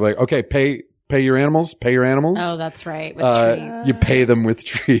 they'll say like, okay, pay your animals. Oh, that's right. With treats. You pay them with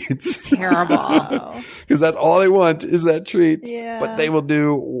treats Terrible. Oh. because that's all they want is that treat. Yeah. But they will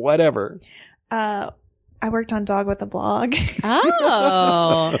do whatever. I worked on Dog with a Blog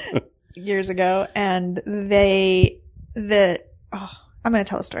Oh. years ago, and I'm going to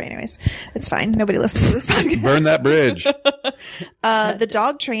tell a story anyways. It's fine. Nobody listens to this podcast. Burn that bridge. The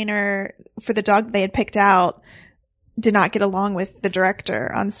dog trainer for the dog they had picked out did not get along with the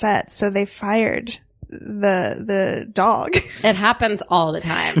director on set, so they fired the dog. It happens all the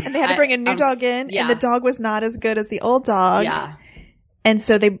time. And they had to bring a new dog in, yeah. and the dog was not as good as the old dog. Yeah. And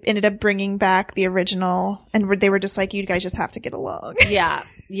so they ended up bringing back the original, and they were just like, you guys just have to get along. Yeah.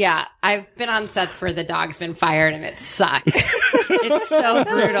 Yeah. I've been on sets where the dog's been fired and it sucks. It's so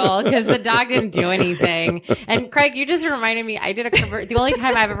brutal because the dog didn't do anything. And Craig, you just reminded me, I did the only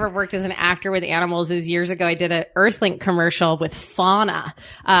time I've ever worked as an actor with animals is years ago. I did an Earthlink commercial with fauna,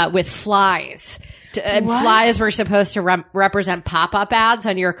 with flies. And What? flies were supposed to represent pop-up ads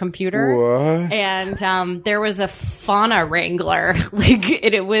on your computer. What? And there was a fauna wrangler,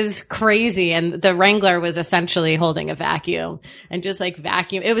 it was crazy. And the wrangler was essentially holding a vacuum and just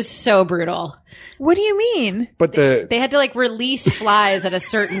vacuum. It was so brutal. What do you mean? But They had to release flies at a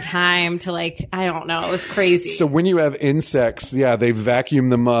certain time to I don't know. It was crazy. so when you have insects, yeah, they vacuum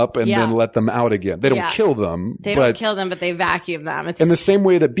them up and Yeah. then let them out again. They don't Yeah. kill them. They but don't kill them, but they vacuum them. It's in the same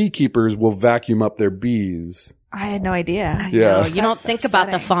way that beekeepers will vacuum up their bees. I had no idea. Yeah. you don't That's think about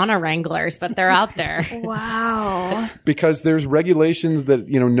the upsetting. fauna wranglers, but they're out there. Wow. Because there's regulations that,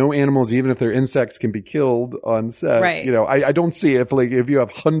 no animals, even if they're insects, can be killed on set. Right. I don't see if you have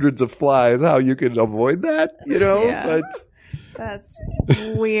hundreds of flies, how you could avoid that, Yeah. But That's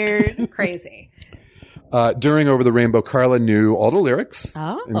weird. Crazy. During Over the Rainbow, Carla knew all the lyrics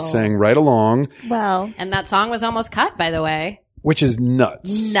and sang right along, Well, And that song was almost cut, by the way. which is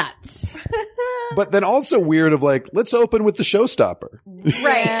nuts. Nuts. But then also weird of like, let's open with the showstopper.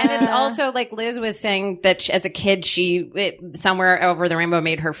 Right. And it's also like Liz was saying that as a kid, somewhere Over the Rainbow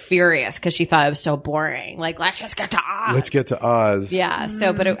made her furious because she thought it was so boring. Like, let's just get to Oz. Let's get to Oz. Yeah.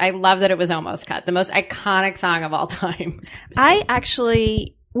 So, but I love that it was almost cut. The most iconic song of all time. I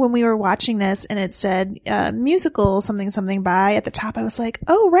actually, when we were watching this and it said musical something by at the top, I was like,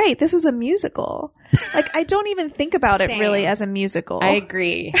 oh, right, this is a musical. Like, I don't even think about it Same. really as a musical. I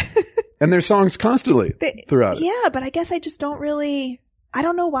agree. And there's songs constantly throughout it. Yeah, but I guess I just don't really, I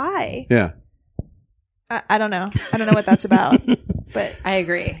don't know why. Yeah. I don't know. I don't know what that's about. But I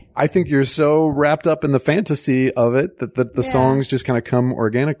agree. I think you're so wrapped up in the fantasy of it that the songs just kind of come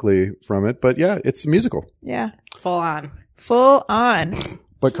organically from it. But yeah, it's a musical. yeah, Full on. full on.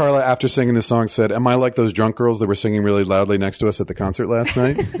 But Carla, after singing the song, said, am I like those drunk girls that were singing really loudly next to us at the concert last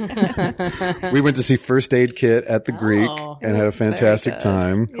night? We went to see First Aid Kit at the Greek and had a fantastic good.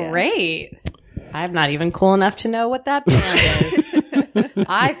 time. Yeah. Great. I'm not even cool enough to know what that band is.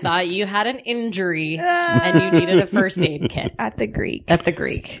 I thought you had an injury and you needed a first aid kit At the Greek. at the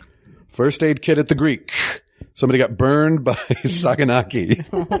Greek. First Aid Kit at the Greek. Somebody got burned by Saganaki.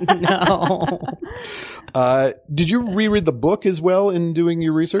 No. Did you reread the book as well in doing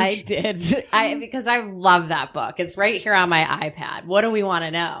your research? I did. Because I love that book. It's right here on my iPad. What do we want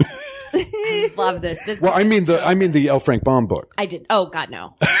to know? I love this. Well, I mean the L. Frank Baum book. I did. Oh, God,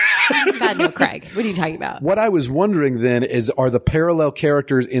 no. God, no, Craig. What are you talking about? What I was wondering then is, are the parallel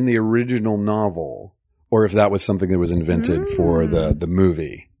characters in the original novel, or if that was something that was invented for the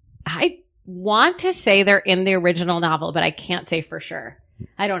movie? I want to say they're in the original novel, but I can't say for sure.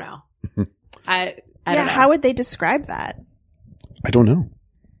 I don't know. I don't know. How would they describe that? I don't know.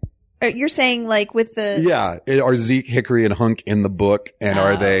 You're saying like with the Yeah. Are Zeke, Hickory, and Hunk in the book, and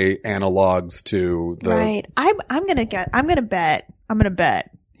are they analogs to the... right? I'm gonna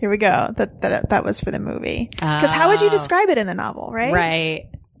bet. Here we go. That was for the movie. Because how would you describe it in the novel, right? Right.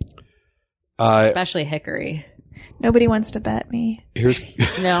 Uh, Especially Hickory. Nobody wants to bet me. here's...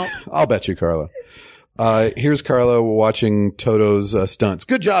 No. I'll bet you, Carla. Here's Carla watching Toto's stunts.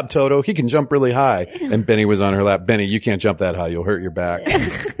 Good job, Toto. He can jump really high. And Benny was on her lap. Benny, you can't jump that high. You'll hurt your back.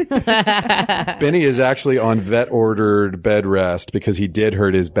 Benny is actually on vet-ordered bed rest because he did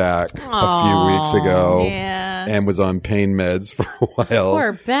hurt his back a few weeks ago Yeah. and was on pain meds for a while.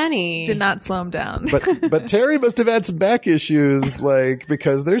 Poor Benny. Did not slow him down. But Terry must have had some back issues, like,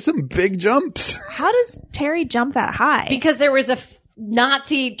 because there's some big jumps. How does Terry jump that high? Because there was a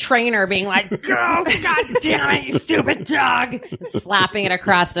Nazi trainer being like, "Oh, God damn it, you stupid dog!" and slapping it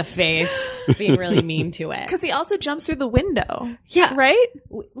across the face, being really mean to it. Because he also jumps through the window. Yeah. Right?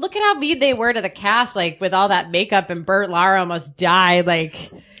 Look at how mean they were to the cast, like with all that makeup, and Bert Lahr almost died,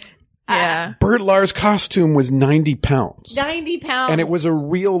 like Yeah. Bert Lahr's costume was 90 pounds. 90 pounds. And it was a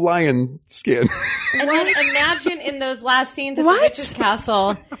real lion skin. And then imagine in those last scenes at What? the witch's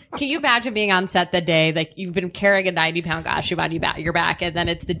castle. Can you imagine being on set the day, like you've been carrying a 90-pound costume on your back, and then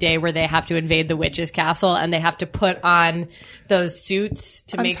it's the day where they have to invade the witch's castle, and they have to put on those suits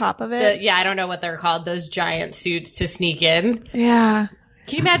to On make top of it? I don't know what they're called. Those giant suits to sneak in. Yeah.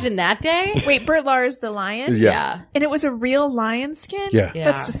 Can you imagine that day? Wait, Bert Lahr is the lion? Yeah. And it was a real lion skin? Yeah.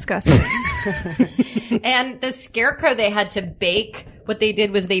 Yeah. That's disgusting. And the scarecrow they had to bake. What they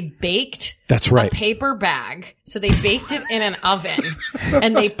did was they baked That's a right. paper bag. So they baked it in an oven,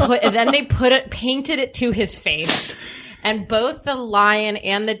 and painted it to his face. And both the lion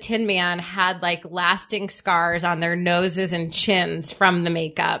and the Tin Man had like lasting scars on their noses and chins from the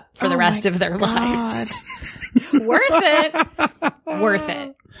makeup for the rest of their lives. Worth it. Worth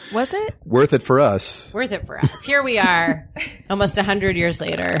it. Was it? Worth it for us. Worth it for us. Here we are, almost 100 years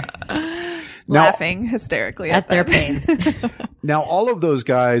later, Laughing hysterically at their them. pain. Now, all of those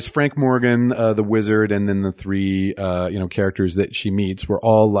guys, Frank Morgan, the wizard, and then the three, characters that she meets were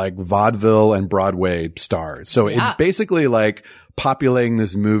all like vaudeville and Broadway stars. So it's basically like populating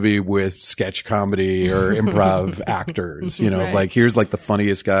this movie with sketch comedy or improv actors, Right. like here's like the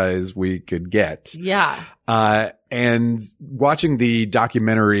funniest guys we could get. Yeah. And watching the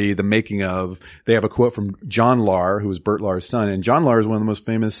documentary, the making of, they have a quote from John Lahr, who was Bert Lahr's son. And John Lahr is one of the most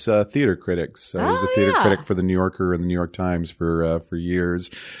famous theater critics. He was a theater critic for the New Yorker and the New York Times for years.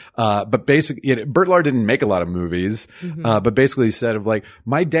 But basically, Bert Lahr didn't make a lot of movies, but basically he said of like,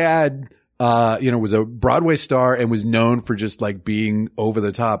 my dad was a Broadway star and was known for just like being over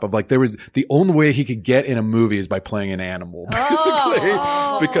the top of like, there was the only way he could get in a movie is by playing an animal, basically,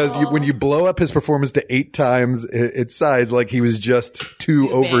 because when you blow up his performance to 8 times its size, like he was just too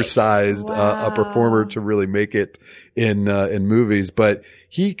oversized, a performer to really make it in movies. But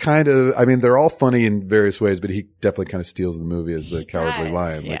he kind of, I mean, they're all funny in various ways, but he definitely kind of steals the movie as the Cowardly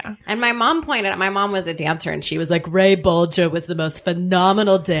Lion. Like, Yeah. And my mom was a dancer, and she was like, Ray Bolger was the most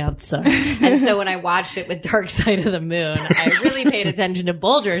phenomenal dancer. And so when I watched it with Dark Side of the Moon, I really paid attention to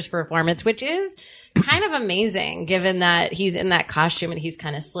Bolger's performance, which is kind of amazing given that he's in that costume and he's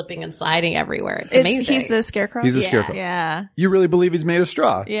kind of slipping and sliding everywhere. It's amazing. He's the scarecrow? He's a scarecrow. Yeah. You really believe he's made of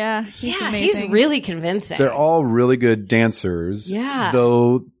straw? Yeah. He's Yeah, amazing. he's really convincing. They're all really good dancers. Yeah.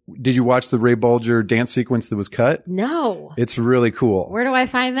 Though, did you watch the Ray Bolger dance sequence that was cut? No. It's really cool. Where do I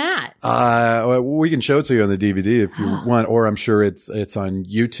find that? We can show it to you on the DVD if you want, or I'm sure it's on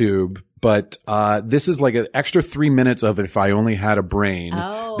YouTube. But this is like an extra 3 minutes of If I Only Had a Brain.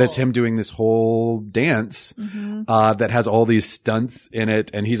 Oh. That's him doing this whole dance that has all these stunts in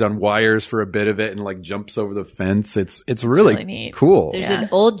it, and he's on wires for a bit of it and like jumps over the fence. It's really neat. cool. There's an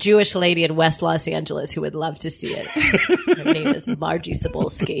old Jewish lady in West Los Angeles who would love to see it. Her name is Margie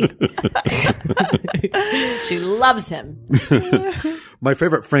Cebulski. She loves him. My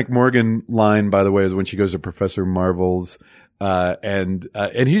favorite Frank Morgan line, by the way, is when she goes to Professor Marvel's, and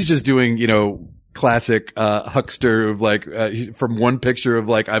he's just doing, classic, huckster of like, from one picture of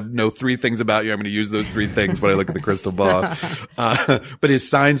like, I know 3 things about you. I'm going to use those 3 things when I look at the crystal ball. But his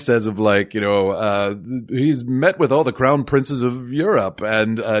sign says of like, he's met with all the crown princes of Europe.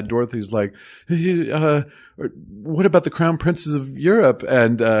 And, Dorothy's like, what about the crown princes of Europe?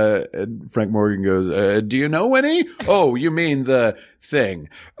 And Frank Morgan goes, do you know any? Oh, you mean the thing.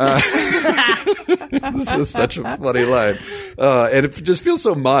 It's just such a funny line. And it just feels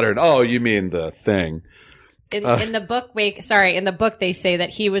so modern. Oh, you mean the thing. In the book, they say that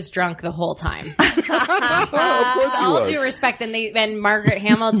he was drunk the whole time. Of course he All was. due respect, and Margaret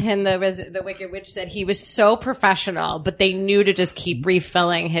Hamilton, the Wicked Witch, said he was so professional, but they knew to just keep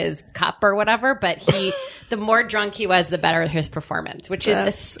refilling his cup or whatever. But the more drunk he was, the better his performance, which is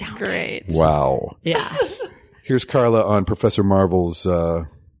astounding. Great. Wow. Yeah. Here's Carla on Professor Marvel's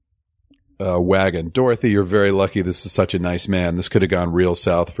wagon. Dorothy, you're very lucky. This is such a nice man. This could have gone real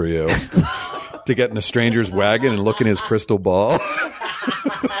south for you. To get in a stranger's wagon and look in his crystal ball.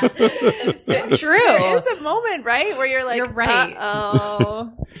 It's true. There is a moment, right? Where you're like, You're right.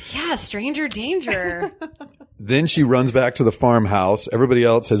 Oh. Yeah, stranger danger. Then she runs back to the farmhouse. Everybody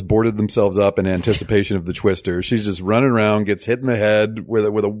else has boarded themselves up in anticipation of the twister. She's just running around, gets hit in the head with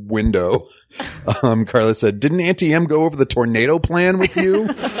a window. Carla said, "Didn't Auntie M go over the tornado plan with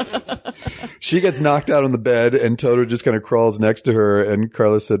you?" She gets knocked out on the bed, and Toto just kind of crawls next to her. And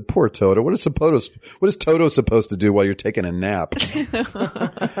Carla said, "Poor Toto. What is Toto supposed to do while you're taking a nap?"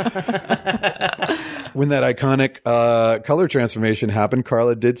 When that iconic color transformation happened,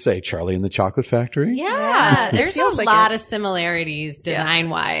 Carla did say, "Charlie and the Chocolate Factory." Yeah, there's a Feels like lot it. of similarities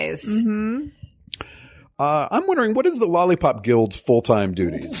design-wise. Mm-hmm. I'm wondering, what is the Lollipop Guild's full-time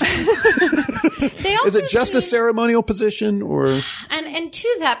duties? They also Is it just a ceremonial position, or? And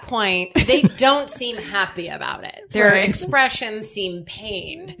to that point, they don't seem happy about it. Their Right. expressions seem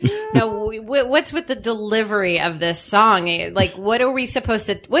pained. Now, what's with the delivery of this song? Like, what are we supposed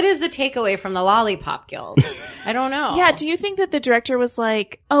to? What is the takeaway from the Lollipop Guild? I don't know. Yeah, do you think that the director was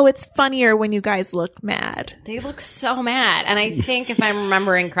like, oh, it's funnier when you guys look mad? They look so mad. And I think, if I'm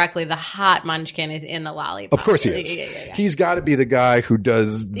remembering correctly, the hot Munchkin is in the Lollipop. Of course he is. Yeah. He's got to be the guy who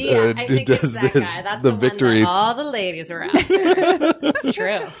does I think does it's that this, guy. That's the the victory. one that all the ladies are after. It's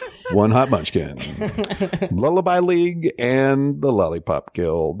true. One Hot Munchkin, Lullaby League, and the Lollipop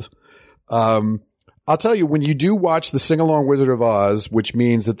Guild. I'll tell you, when you do watch the Sing-Along Wizard of Oz, which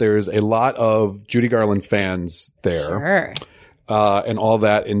means that there's a lot of Judy Garland fans there. Sure. And all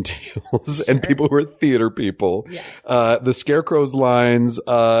that entails, and people who are theater people. Yeah. The Scarecrow's lines,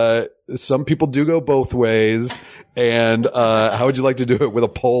 some people do go both ways. And, how would you like to do it with a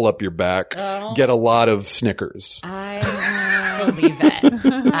pole up your back? Oh. Get a lot of Snickers. I believe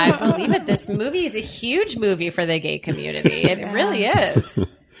it. I believe it. This movie is a huge movie for the gay community. It really is.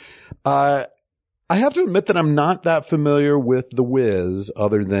 I have to admit that I'm not that familiar with The Wiz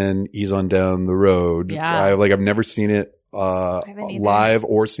other than Ease on Down the Road. Yeah. I've never seen it, haven't either. live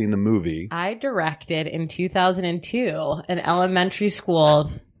or seen the movie. I directed in 2002 an elementary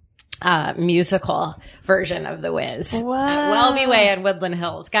school musical version of The Wiz. Wow. At Welby Way in Woodland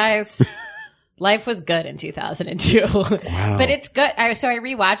Hills. Guys, Life was good in 2002. Wow. But it's good. So I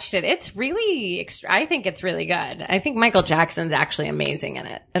rewatched it. It's really, I think it's really good. I think Michael Jackson's actually amazing in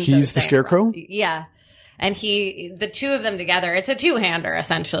it. And so He's the Diana Scarecrow? Ross. Yeah. And the two of them together, it's a two-hander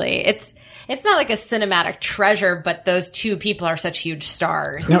essentially. It's not like a cinematic treasure, but those two people are such huge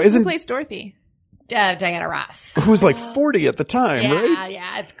stars. Now, Who isn't plays Dorothy? Diana Ross. who was like 40 at the time, right?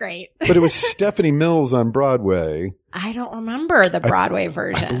 Yeah, it's great. But it was Stephanie Mills on Broadway. I don't remember the Broadway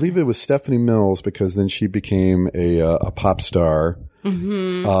version. I believe it was Stephanie Mills because then she became a pop star.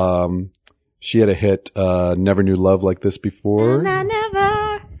 Mm-hmm. She had a hit, Never Knew Love Like This Before. And I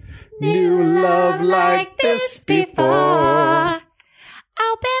never Knew love like this before. Open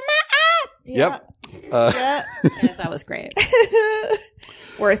my eyes. Yep. Yeah. Yes, that was great.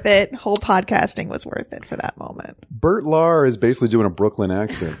 Worth it. Whole podcasting was worth it for that moment. Bert Lahr is basically doing a Brooklyn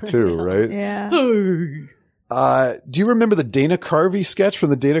accent too, right? Yeah. Do you remember the Dana Carvey sketch from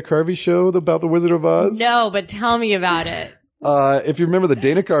the Dana Carvey show about the Wizard of Oz? No, but tell me about it. If you remember the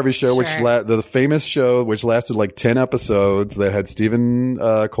Dana Carvey show, which Sure. the famous show, which lasted like 10 episodes, that had Stephen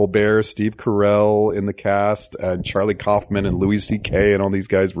Colbert, Steve Carell in the cast, and Charlie Kaufman and Louis C.K. and all these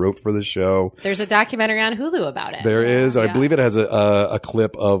guys wrote for the show. There's a documentary on Hulu about it. There is. I Yeah. believe it has a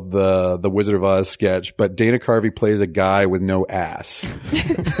clip of the Wizard of Oz sketch, but Dana Carvey plays a guy with no ass.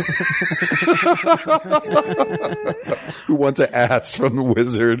 Who wants an ass from the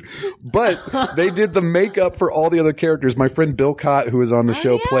wizard. But they did the makeup for all the other characters. My friend Bill Cott, who is on the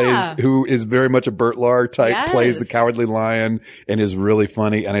show, yeah. who is very much a Bert Lahr type, Yes. plays the Cowardly Lion and is really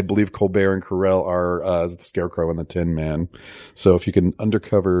funny. And I believe Colbert and Carell are the Scarecrow and the Tin Man. So if you can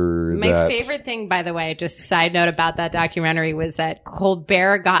undercover My that. favorite thing, by the way, just side note about that documentary, was that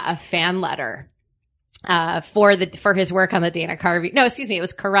Colbert got a fan letter for his work on the Dana Carvey. No, excuse me, it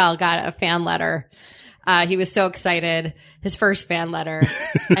was Carell got a fan letter. He was so excited, his first fan letter,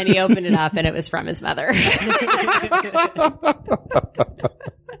 and he opened it up and it was from his mother.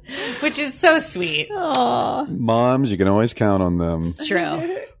 Which is so sweet. Aw. Moms, you can always count on them. It's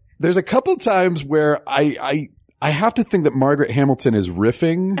true. There's a couple times where I have to think that Margaret Hamilton is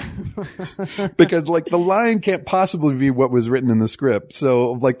riffing because like the line can't possibly be what was written in the script.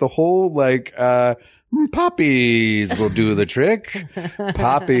 So like the whole like, poppies will do the trick.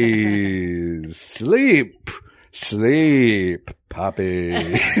 Poppies, sleep, poppy.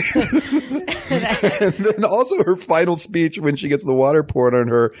 And then also her final speech when she gets the water poured on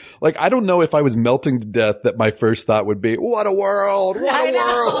her. Like, I don't know if I was melting to death that my first thought would be, what a world! What a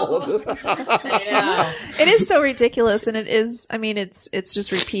world! I know. It is so ridiculous, and it is. I mean, it's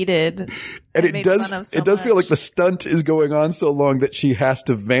just repeated. And it made does, fun of so it does feel much. like the stunt is going on so long that she has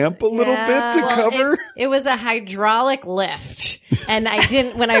to vamp a little bit to Well, cover. It was a hydraulic lift, and I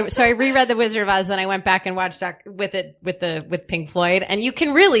didn't so I reread The Wizard of Oz, then I went back and watched with Pink Floyd, and you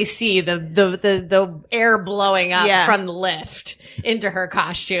can really see the air blowing up Yeah. from the lift into her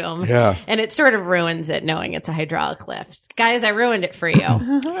costume. Yeah. And it sort of ruins it knowing it's a hydraulic lift. Guys, I ruined it for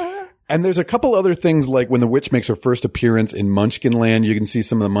you. And there's a couple other things like when the witch makes her first appearance in Munchkin Land, you can see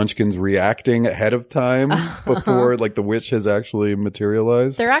some of the Munchkins reacting ahead of time before like the witch has actually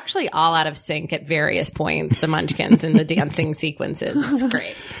materialized. They're actually all out of sync at various points, the Munchkins and the dancing sequences. It's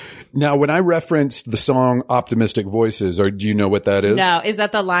great. Now, when I referenced the song Optimistic Voices, or do you know what that is? No, is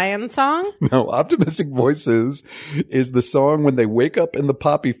that the Lion song? No, Optimistic Voices is the song when they wake up in the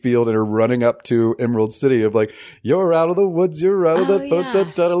poppy field and are running up to Emerald City of like, you're out of the woods, you're out of the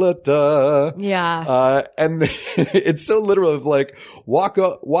da-da-da-da-da. Yeah. And it's so literal of like, walk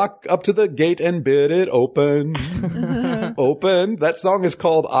up to the gate and bid it open. Open. That song is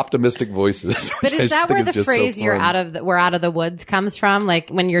called Optimistic Voices. But which I is that think where the just so phrase "we're out of the woods" comes from? Like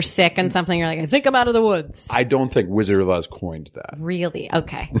when you're sick and something, you're like, "I think I'm out of the woods." I don't think Wizard of Oz coined that. Really?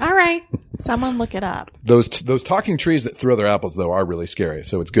 Okay. All right. Someone look it up. Those talking trees that throw their apples though are really scary.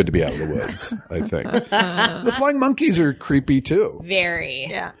 So it's good to be out of the woods, I think. The flying monkeys are creepy too. Very.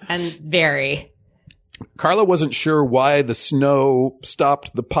 Yeah. And very. Carla wasn't sure why the snow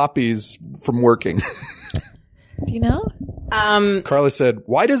stopped the poppies from working. Do you know? Carla said,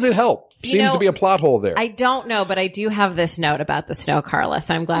 why does it help? You Seems know, to be a plot hole there. I don't know, but I do have this note about the snow, Carla,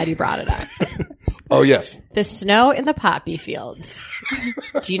 so I'm glad you brought it up. Oh, yes. The snow in the poppy fields.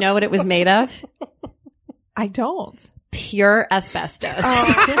 Do you know what it was made of? I don't. Pure asbestos.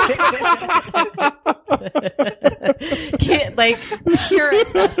 Like pure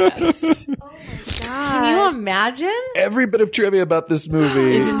asbestos. Can you imagine? Every bit of trivia about this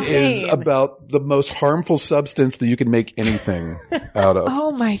movie It's is insane. about the most harmful substance that you can make anything out of.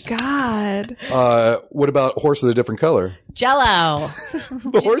 Oh my God. What about horse with a different color? Jello.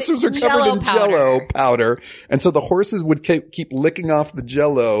 The horses are covered Jell-O in Jell-O powder, and so the horses would keep licking off the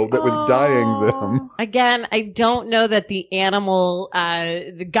Jell-O that was dyeing them. Again, I don't know that the animal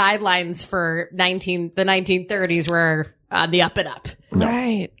the guidelines for the 1930s were on the up and up. No.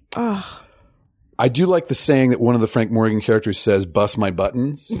 Right. Oh. I do like the saying that one of the Frank Morgan characters says, "Bust my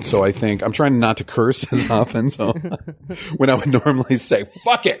buttons." So I think I'm trying not to curse as often. So when I would normally say,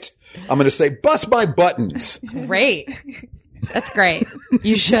 "Fuck it," I'm going to say, "Bust my buttons." Great. That's great.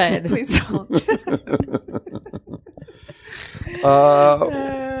 You should. Please don't.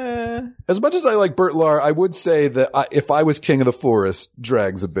 As much as I like Bert Lahr, I would say that if I was King of the Forest,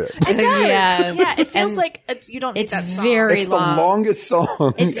 drags a bit. It does. Yes. Yeah, it feels And like you don't need it's that song. very It's long. the longest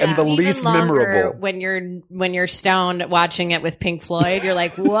song It's and the even least longer memorable. when you're stoned watching it with Pink Floyd. You're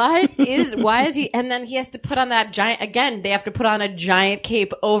like, why is he? And then he has to put on that giant, again, they have to put on a giant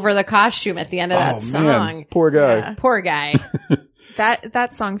cape over the costume at the end of that song. Man, poor guy. Yeah. Poor guy.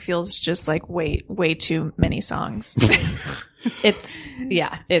 That song feels just like way too many songs. It's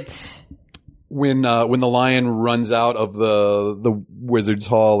When the lion runs out of the wizard's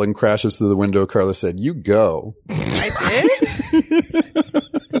hall and crashes through the window, Carla said, "You go." I did?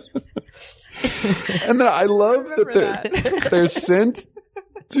 And then I love that they're sent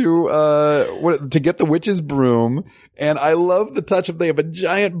to get the witch's broom, and I love the touch of they have a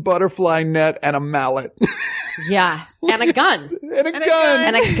giant butterfly net and a mallet yeah, and a gun, and a gun.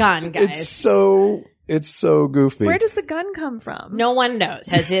 and a gun, guys. It's so goofy. Where does the gun come from? No one knows.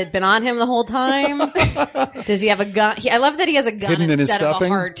 Has it been on him the whole time? Does he have a gun? I love that he has a gun Hidden in his instead of a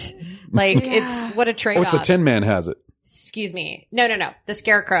stuffing? heart. Like, Yeah. it's what a Oh, trade-off. it's the Tin Man has it. Excuse me. No. The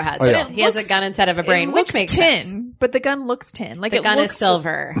Scarecrow has Oh, it. yeah. He has a gun instead of a brain, It which looks makes tin, sense. but the gun looks tin. Like The it gun looks is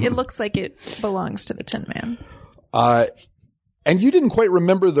silver. It looks like it belongs to the Tin Man. And you didn't quite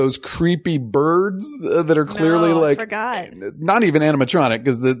remember those creepy birds that are clearly No, I like forgot. not even animatronic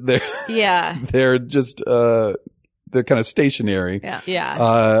because they're Yeah. they're just they're kind of stationary. Yeah.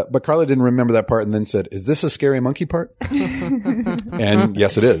 Yeah. But Carla didn't remember that part and then said, "Is this a scary monkey part?" And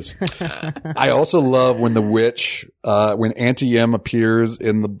yes, it is. I also love when the witch, when Auntie M appears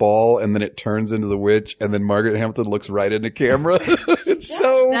in the ball and then it turns into the witch and then Margaret Hamilton looks right into camera. It's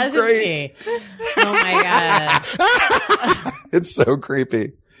so Doesn't great. she? Oh my God. It's so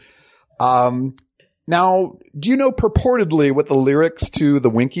creepy. Now, do you know purportedly what the lyrics to the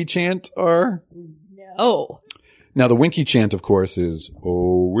Winky chant are? Oh. Now, the Winky chant, of course, is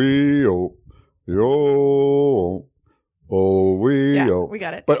 "Oh we oh yo oh we Yeah, oh." we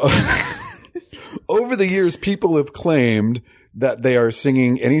got it. But over the years, people have claimed that they are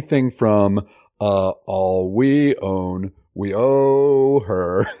singing anything from "All we own, we owe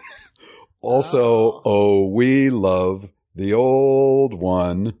her." Also, "Oh, we love the old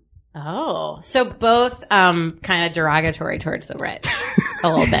one." Oh. So both kind of derogatory towards the rich a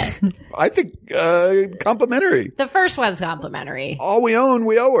little bit. I think complimentary. The first one's complimentary. All we own,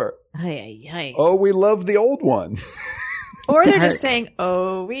 we owe her. Ay, ay, ay. Oh, we love the old one. Or they're Dark. just saying,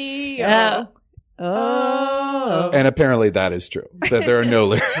 "Oh, we." Oh. And apparently that is true. That there are no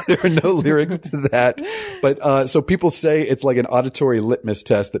lyrics to that. But so people say it's like an auditory litmus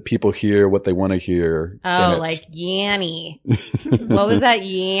test that people hear what they want to hear. Oh, in it. like Yanny. What was that?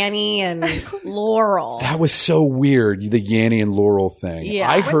 Yanny and Laurel. That was so weird, the Yanny and Laurel thing. Yeah.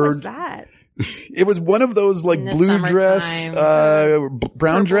 I When was heard that? it was one of those like In the blue dress, summertime.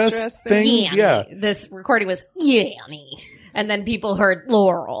 brown Purple dress dress things. Yanny. Yeah. This recording was Yanny. And then people heard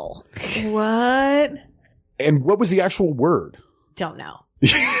Laurel. What? And what was the actual word? Don't know.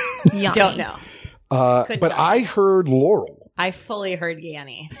 Yummy. Don't know. But Couldn't tell I you. heard Laurel. I fully heard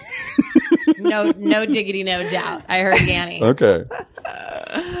Yanny. No diggity, no doubt. I heard Yanny. Okay.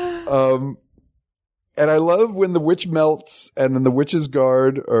 And I love when the witch melts and then the witch's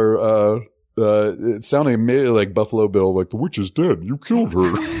guard are, it's sounding immediately like Buffalo Bill, like, "The witch is dead. You killed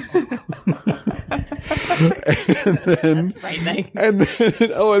her." And then, That's frightening. and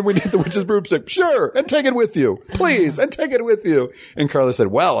then, oh, and we need the witch's broomstick. "Sure. And take it with you. Please. And take it with you." And Carla said,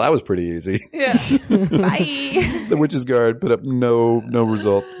 "Well, that was pretty easy." Yeah. Bye. The witch's guard put up no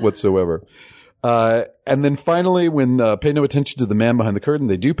result whatsoever. And then finally, when pay no attention to the man behind the curtain,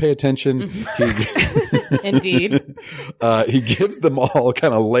 they do pay attention. Indeed. He gives them all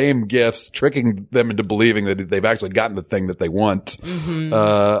kind of lame gifts, tricking them into believing that they've actually gotten the thing that they want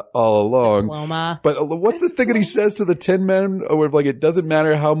all along. Diploma. But what's the thing that he says to the Tin Men? Where like, it doesn't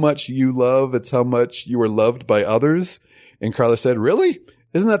matter how much you love, it's how much you are loved by others. And Carla said, "Really?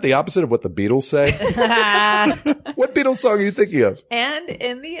 Isn't that the opposite of what the Beatles say? What Beatles song are you thinking of? And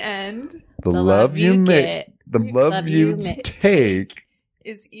in the end, The love you make, the love you take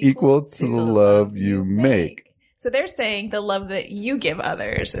is equal to the love you make. So they're saying the love that you give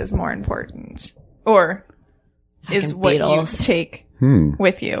others is more important. Or is what Beatles. you take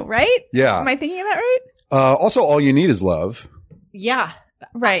with you, right? Yeah. Am I thinking of that right? Also, all you need is love. Yeah.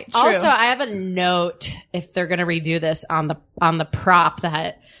 Right. True. Also, I have a note if they're going to redo this on the prop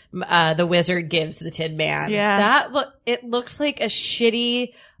that the wizard gives the Tin Man. Yeah. It looks like a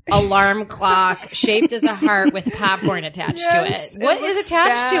shitty alarm clock shaped as a heart with popcorn attached to Yes, it. What it is looks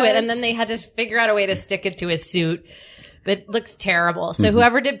attached to it? bad. And then they had to figure out a way to stick it to his suit. But it looks terrible. So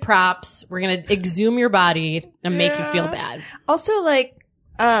whoever did props, we're going to exhume your body and make you feel bad. Also, like,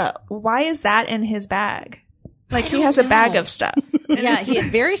 why is that in his bag? Like, he has a bag of stuff. Yeah, he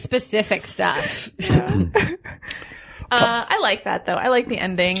had very specific stuff. I like that, though. I like the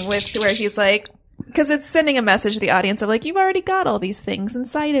ending with where he's like, because it's sending a message to the audience of like, you've already got all these things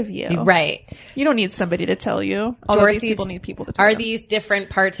inside of you. Right. You don't need somebody to tell you. Although these people need people to tell Are them. these different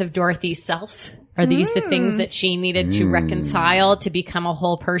parts of Dorothy's self? Are these the things that she needed to reconcile to become a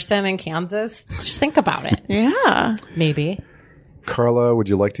whole person in Kansas? Just think about it. Yeah. Maybe. Carla, would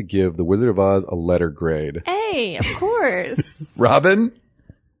you like to give The Wizard of Oz a letter grade? Hey, of course. Robin?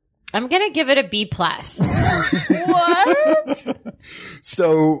 I'm going to give it a B+. What?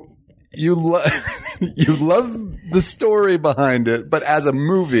 So you love the story behind it, but as a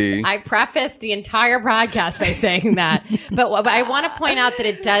movie, I prefaced the entire broadcast by saying that. But I want to point out that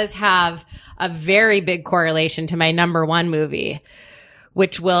it does have a very big correlation to my number one movie,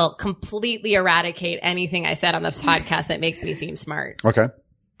 which will completely eradicate anything I said on this podcast that makes me seem smart. okay.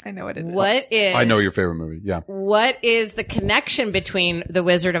 I know what it is. What is... I know your favorite movie. Yeah. What is the connection between The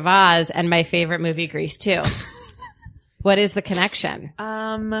Wizard of Oz and my favorite movie, Grease 2? What is the connection?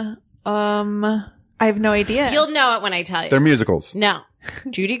 I have no idea. You'll know it when I tell you. They're musicals. No.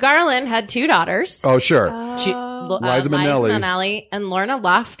 Judy Garland had two daughters. Oh, sure. Liza Minnelli and Lorna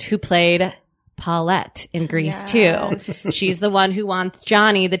Luft, who played Paulette in Grease 2. She's the one who wants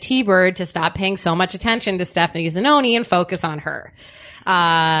Johnny, the T-Bird, to stop paying so much attention to Stephanie Zanoni and focus on her.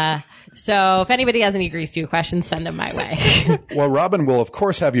 So if anybody has any Grease 2 questions, send them my way. Well, Robin will, of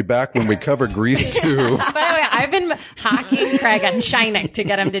course, have you back when we cover Grease 2. By the way, I've been hawking Craig on Shining to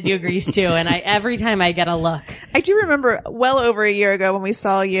get him to do Grease 2, and every time I get a look. I do remember well over a year ago when we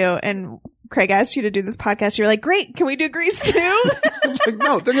saw you and Craig asked you to do this podcast. You were like, great, can we do Grease 2? Like,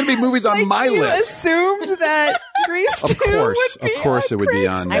 no, they're going to be movies on my you list. assumed that Grease 2 Of course would it would be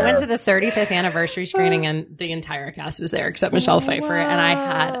on I there. went to the 35th anniversary screening, and the entire cast was there except Michelle Pfeiffer, and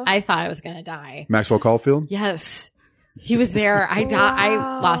I thought I was going to die. Maxwell Caulfield? Yes. He was there. I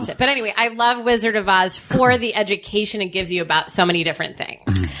lost it. But anyway, I love Wizard of Oz for the education it gives you about so many different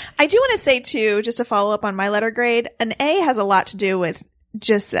things. I do want to say, too, just to follow up on my letter grade, an A has a lot to do with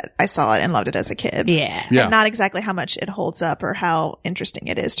just that I saw it and loved it as a kid. Yeah. Yeah. And not exactly how much it holds up or how interesting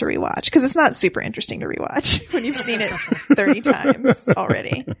it is to rewatch. Because it's not super interesting to rewatch when you've seen it 30 times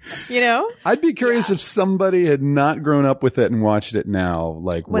already. You know? I'd be curious if somebody had not grown up with it and watched it now,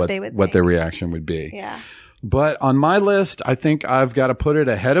 like What what they would their think. reaction would be. Yeah. But on my list, I think I've got to put it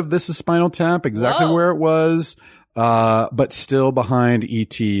ahead of This Is Spinal Tap, exactly Whoa. where it was, but still behind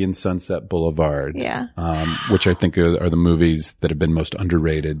E.T. and Sunset Boulevard. Yeah. Which I think are the movies that have been most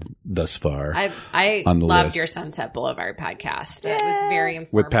underrated thus far. I on the loved list. your Sunset Boulevard podcast. It was very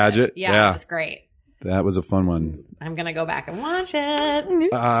informative. With Paget? Yeah, Yeah. it was great. That was a fun one. I'm going to go back and watch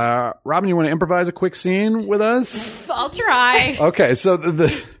it. Robin, you want to improvise a quick scene with us? I'll try. Okay, so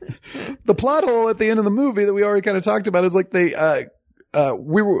the plot hole at the end of the movie that we already kind of talked about is like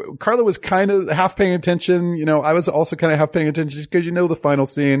Carla was kind of half paying attention. You know, I was also kind of half paying attention because you know the final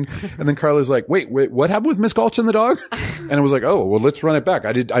scene. And then Carla's like, wait, what happened with Miss Gulch and the dog? And I was like, oh, well, let's run it back.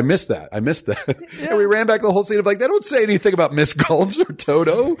 I missed that. And we ran back the whole scene of like, they don't say anything about Miss Gulch or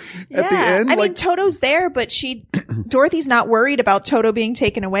Toto at the end. I mean, Toto's there, but Dorothy's not worried about Toto being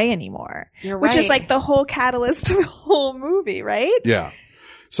taken away anymore. You're Which is right. like the whole catalyst to the whole movie, right? Yeah.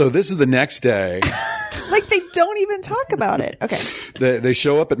 So this is the next day. Like they don't even talk about it. Okay. They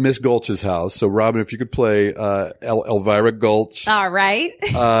show up at Miss Gulch's house. So Robin, if you could play Elvira Gulch, All right.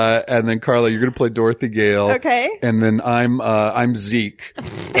 and then Carla, you're going to play Dorothy Gale. Okay. And then I'm Zeke,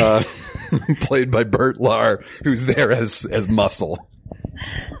 played by Bert Lahr, who's there as Muscle.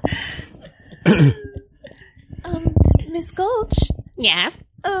 Miss Gulch, Yes.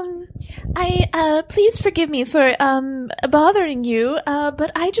 Please forgive me for, bothering you,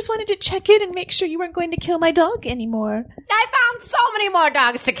 but I just wanted to check in and make sure you weren't going to kill my dog anymore. I found so many more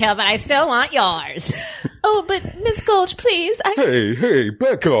dogs to kill, but I still want yours. Oh, but Miss Gulch, please, Hey,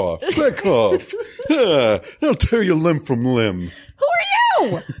 back off. Back off. I'll tear you limb from limb. Who are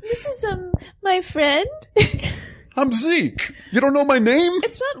you? This is, my friend. I'm Zeke. You don't know my name?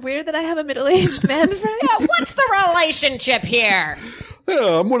 It's not weird that I have a middle-aged man friend. Yeah, what's the relationship here?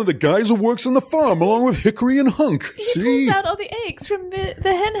 Yeah, I'm one of the guys who works on the farm along with Hickory and Hunk. He See? pulls out all the eggs from the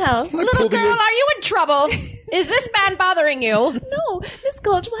hen house. I Little pulled the girl, egg- are you in trouble? Is this man bothering you? No, Miss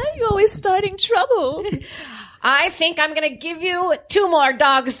Gulch, why are you always starting trouble? I think I'm going to give you 2 more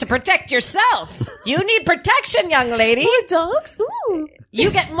dogs to protect yourself. You need protection, young lady. More dogs? Ooh. You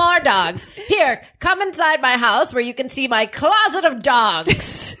get more dogs. Here, come inside my house where you can see my closet of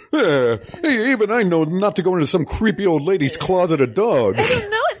dogs. Yeah, hey, even I know not to go into some creepy old lady's closet of dogs. I don't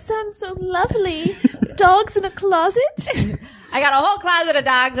know, it sounds so lovely. Dogs in a closet? I got a whole closet of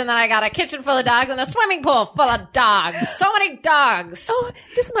dogs, and then I got a kitchen full of dogs and a swimming pool full of dogs. So many dogs. Oh,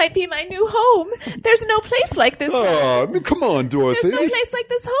 this might be my new home. There's no place like this. Oh, come on, Dorothy. There's no place like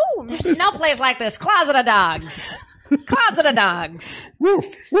this home. There's no place like this. Closet of dogs. Closet of dogs. Woof,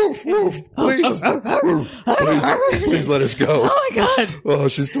 woof, woof. Please. Please let us go. Oh, my God. Oh,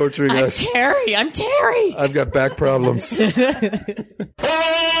 she's torturing us. Terry. I'm Terry. I've got back problems.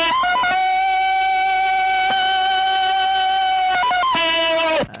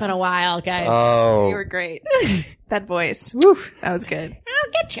 It's been a while, guys. Oh. You were great. That voice. Woo, that was good.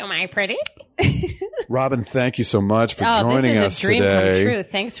 I'll get you, my pretty. Robin, thank you so much for Oh, joining this us is a dream today. come true.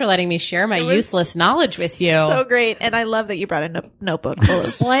 Thanks for letting me share my It was useless knowledge with you. So great. And I love that you brought a notebook full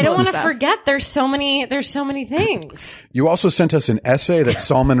of Well, I don't full of want to stuff. forget. There's so many things. You also sent us an essay that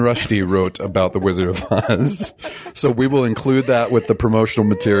Salman Rushdie wrote about the Wizard of Oz. So we will include that with the promotional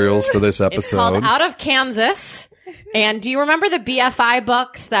materials for this episode. It's called Out of Kansas. And do you remember the BFI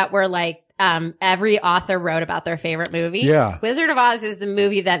books that were like, every author wrote about their favorite movie? Yeah. Wizard of Oz is the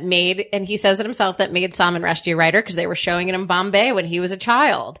movie that made, and he says it himself, that made Salman Rushdie a writer because they were showing it in Bombay when he was a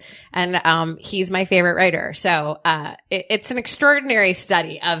child. And, he's my favorite writer. So, it's an extraordinary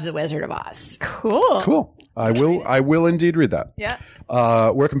study of the Wizard of Oz. Cool. Cool. I will indeed read that. Yeah.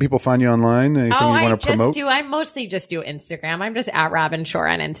 Where can people find you online? Anything you want to promote? I mostly just do Instagram. I'm just at Robin Shore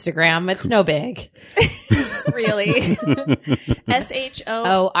on Instagram. It's no big. Really.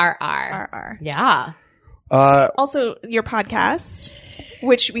 SHORR. ORR. Yeah. Also, your podcast,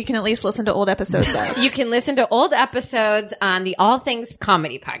 which we can at least listen to old episodes of. You can listen to old episodes on the All Things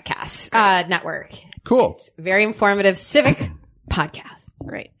Comedy Podcast network. Cool. It's a very informative civic podcast.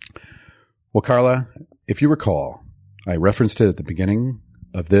 Great. Well, Carla, if you recall, I referenced it at the beginning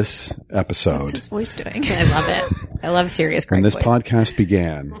of this episode. What's his voice doing? I love it. I love serious When Greg this voice. podcast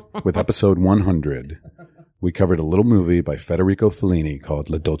began with episode 100, we covered a little movie by Federico Fellini called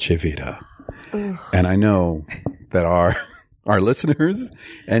La Dolce Vita. And I know that our listeners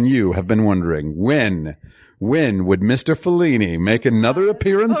and you have been wondering when would Mr. Fellini make another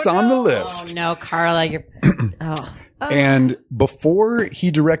appearance on the Oh list? no, Carla, you're. Oh. And before he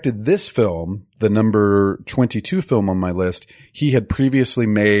directed this film, the number 22 film on my list, he had previously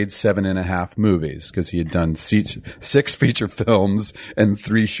made 7.5 movies because he had done 6 feature films and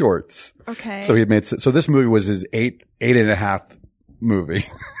 3 shorts. Okay. So he had made, so this movie was his 8.5 movie.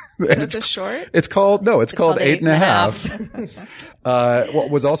 So it's a short? It's called 8.5. 8.5. What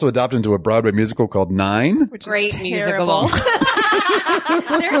was also adopted into a Broadway musical called 9. Which is Great terrible. musical.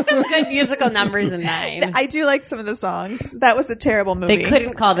 There's some good musical numbers in 9. I do like some of the songs. That was a terrible movie. They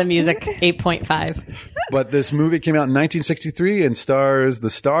couldn't call the music 8.5. But this movie came out in 1963 and stars the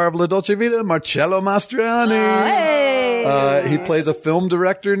star of La Dolce Vita, Marcello Mastroianni. Hey. He plays a film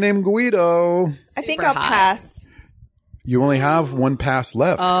director named Guido. I think Super I'll hot. pass. You only have one pass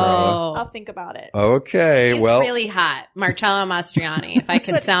left, Carla. I'll Oh. think about it. Okay, He's well, really hot. Marcello Mastroianni. If I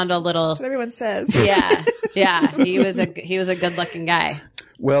could sound a little. That's what everyone says. Yeah. He was a good looking guy.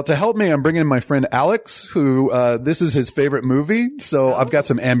 well, to help me, I'm bringing in my friend Alex, who this is his favorite movie. So I've got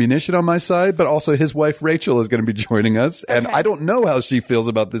some ammunition on my side, but also his wife Rachel is going to be joining us, and Okay. I don't know how she feels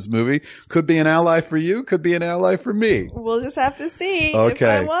about this movie. Could be an ally for you, could be an ally for me. We'll just have to see if Okay.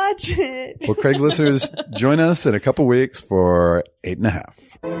 I watch it. Well, Craig's listeners, join us in a couple weeks for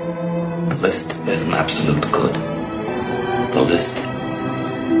 8.5. The list is an absolute good. The list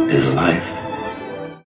is life.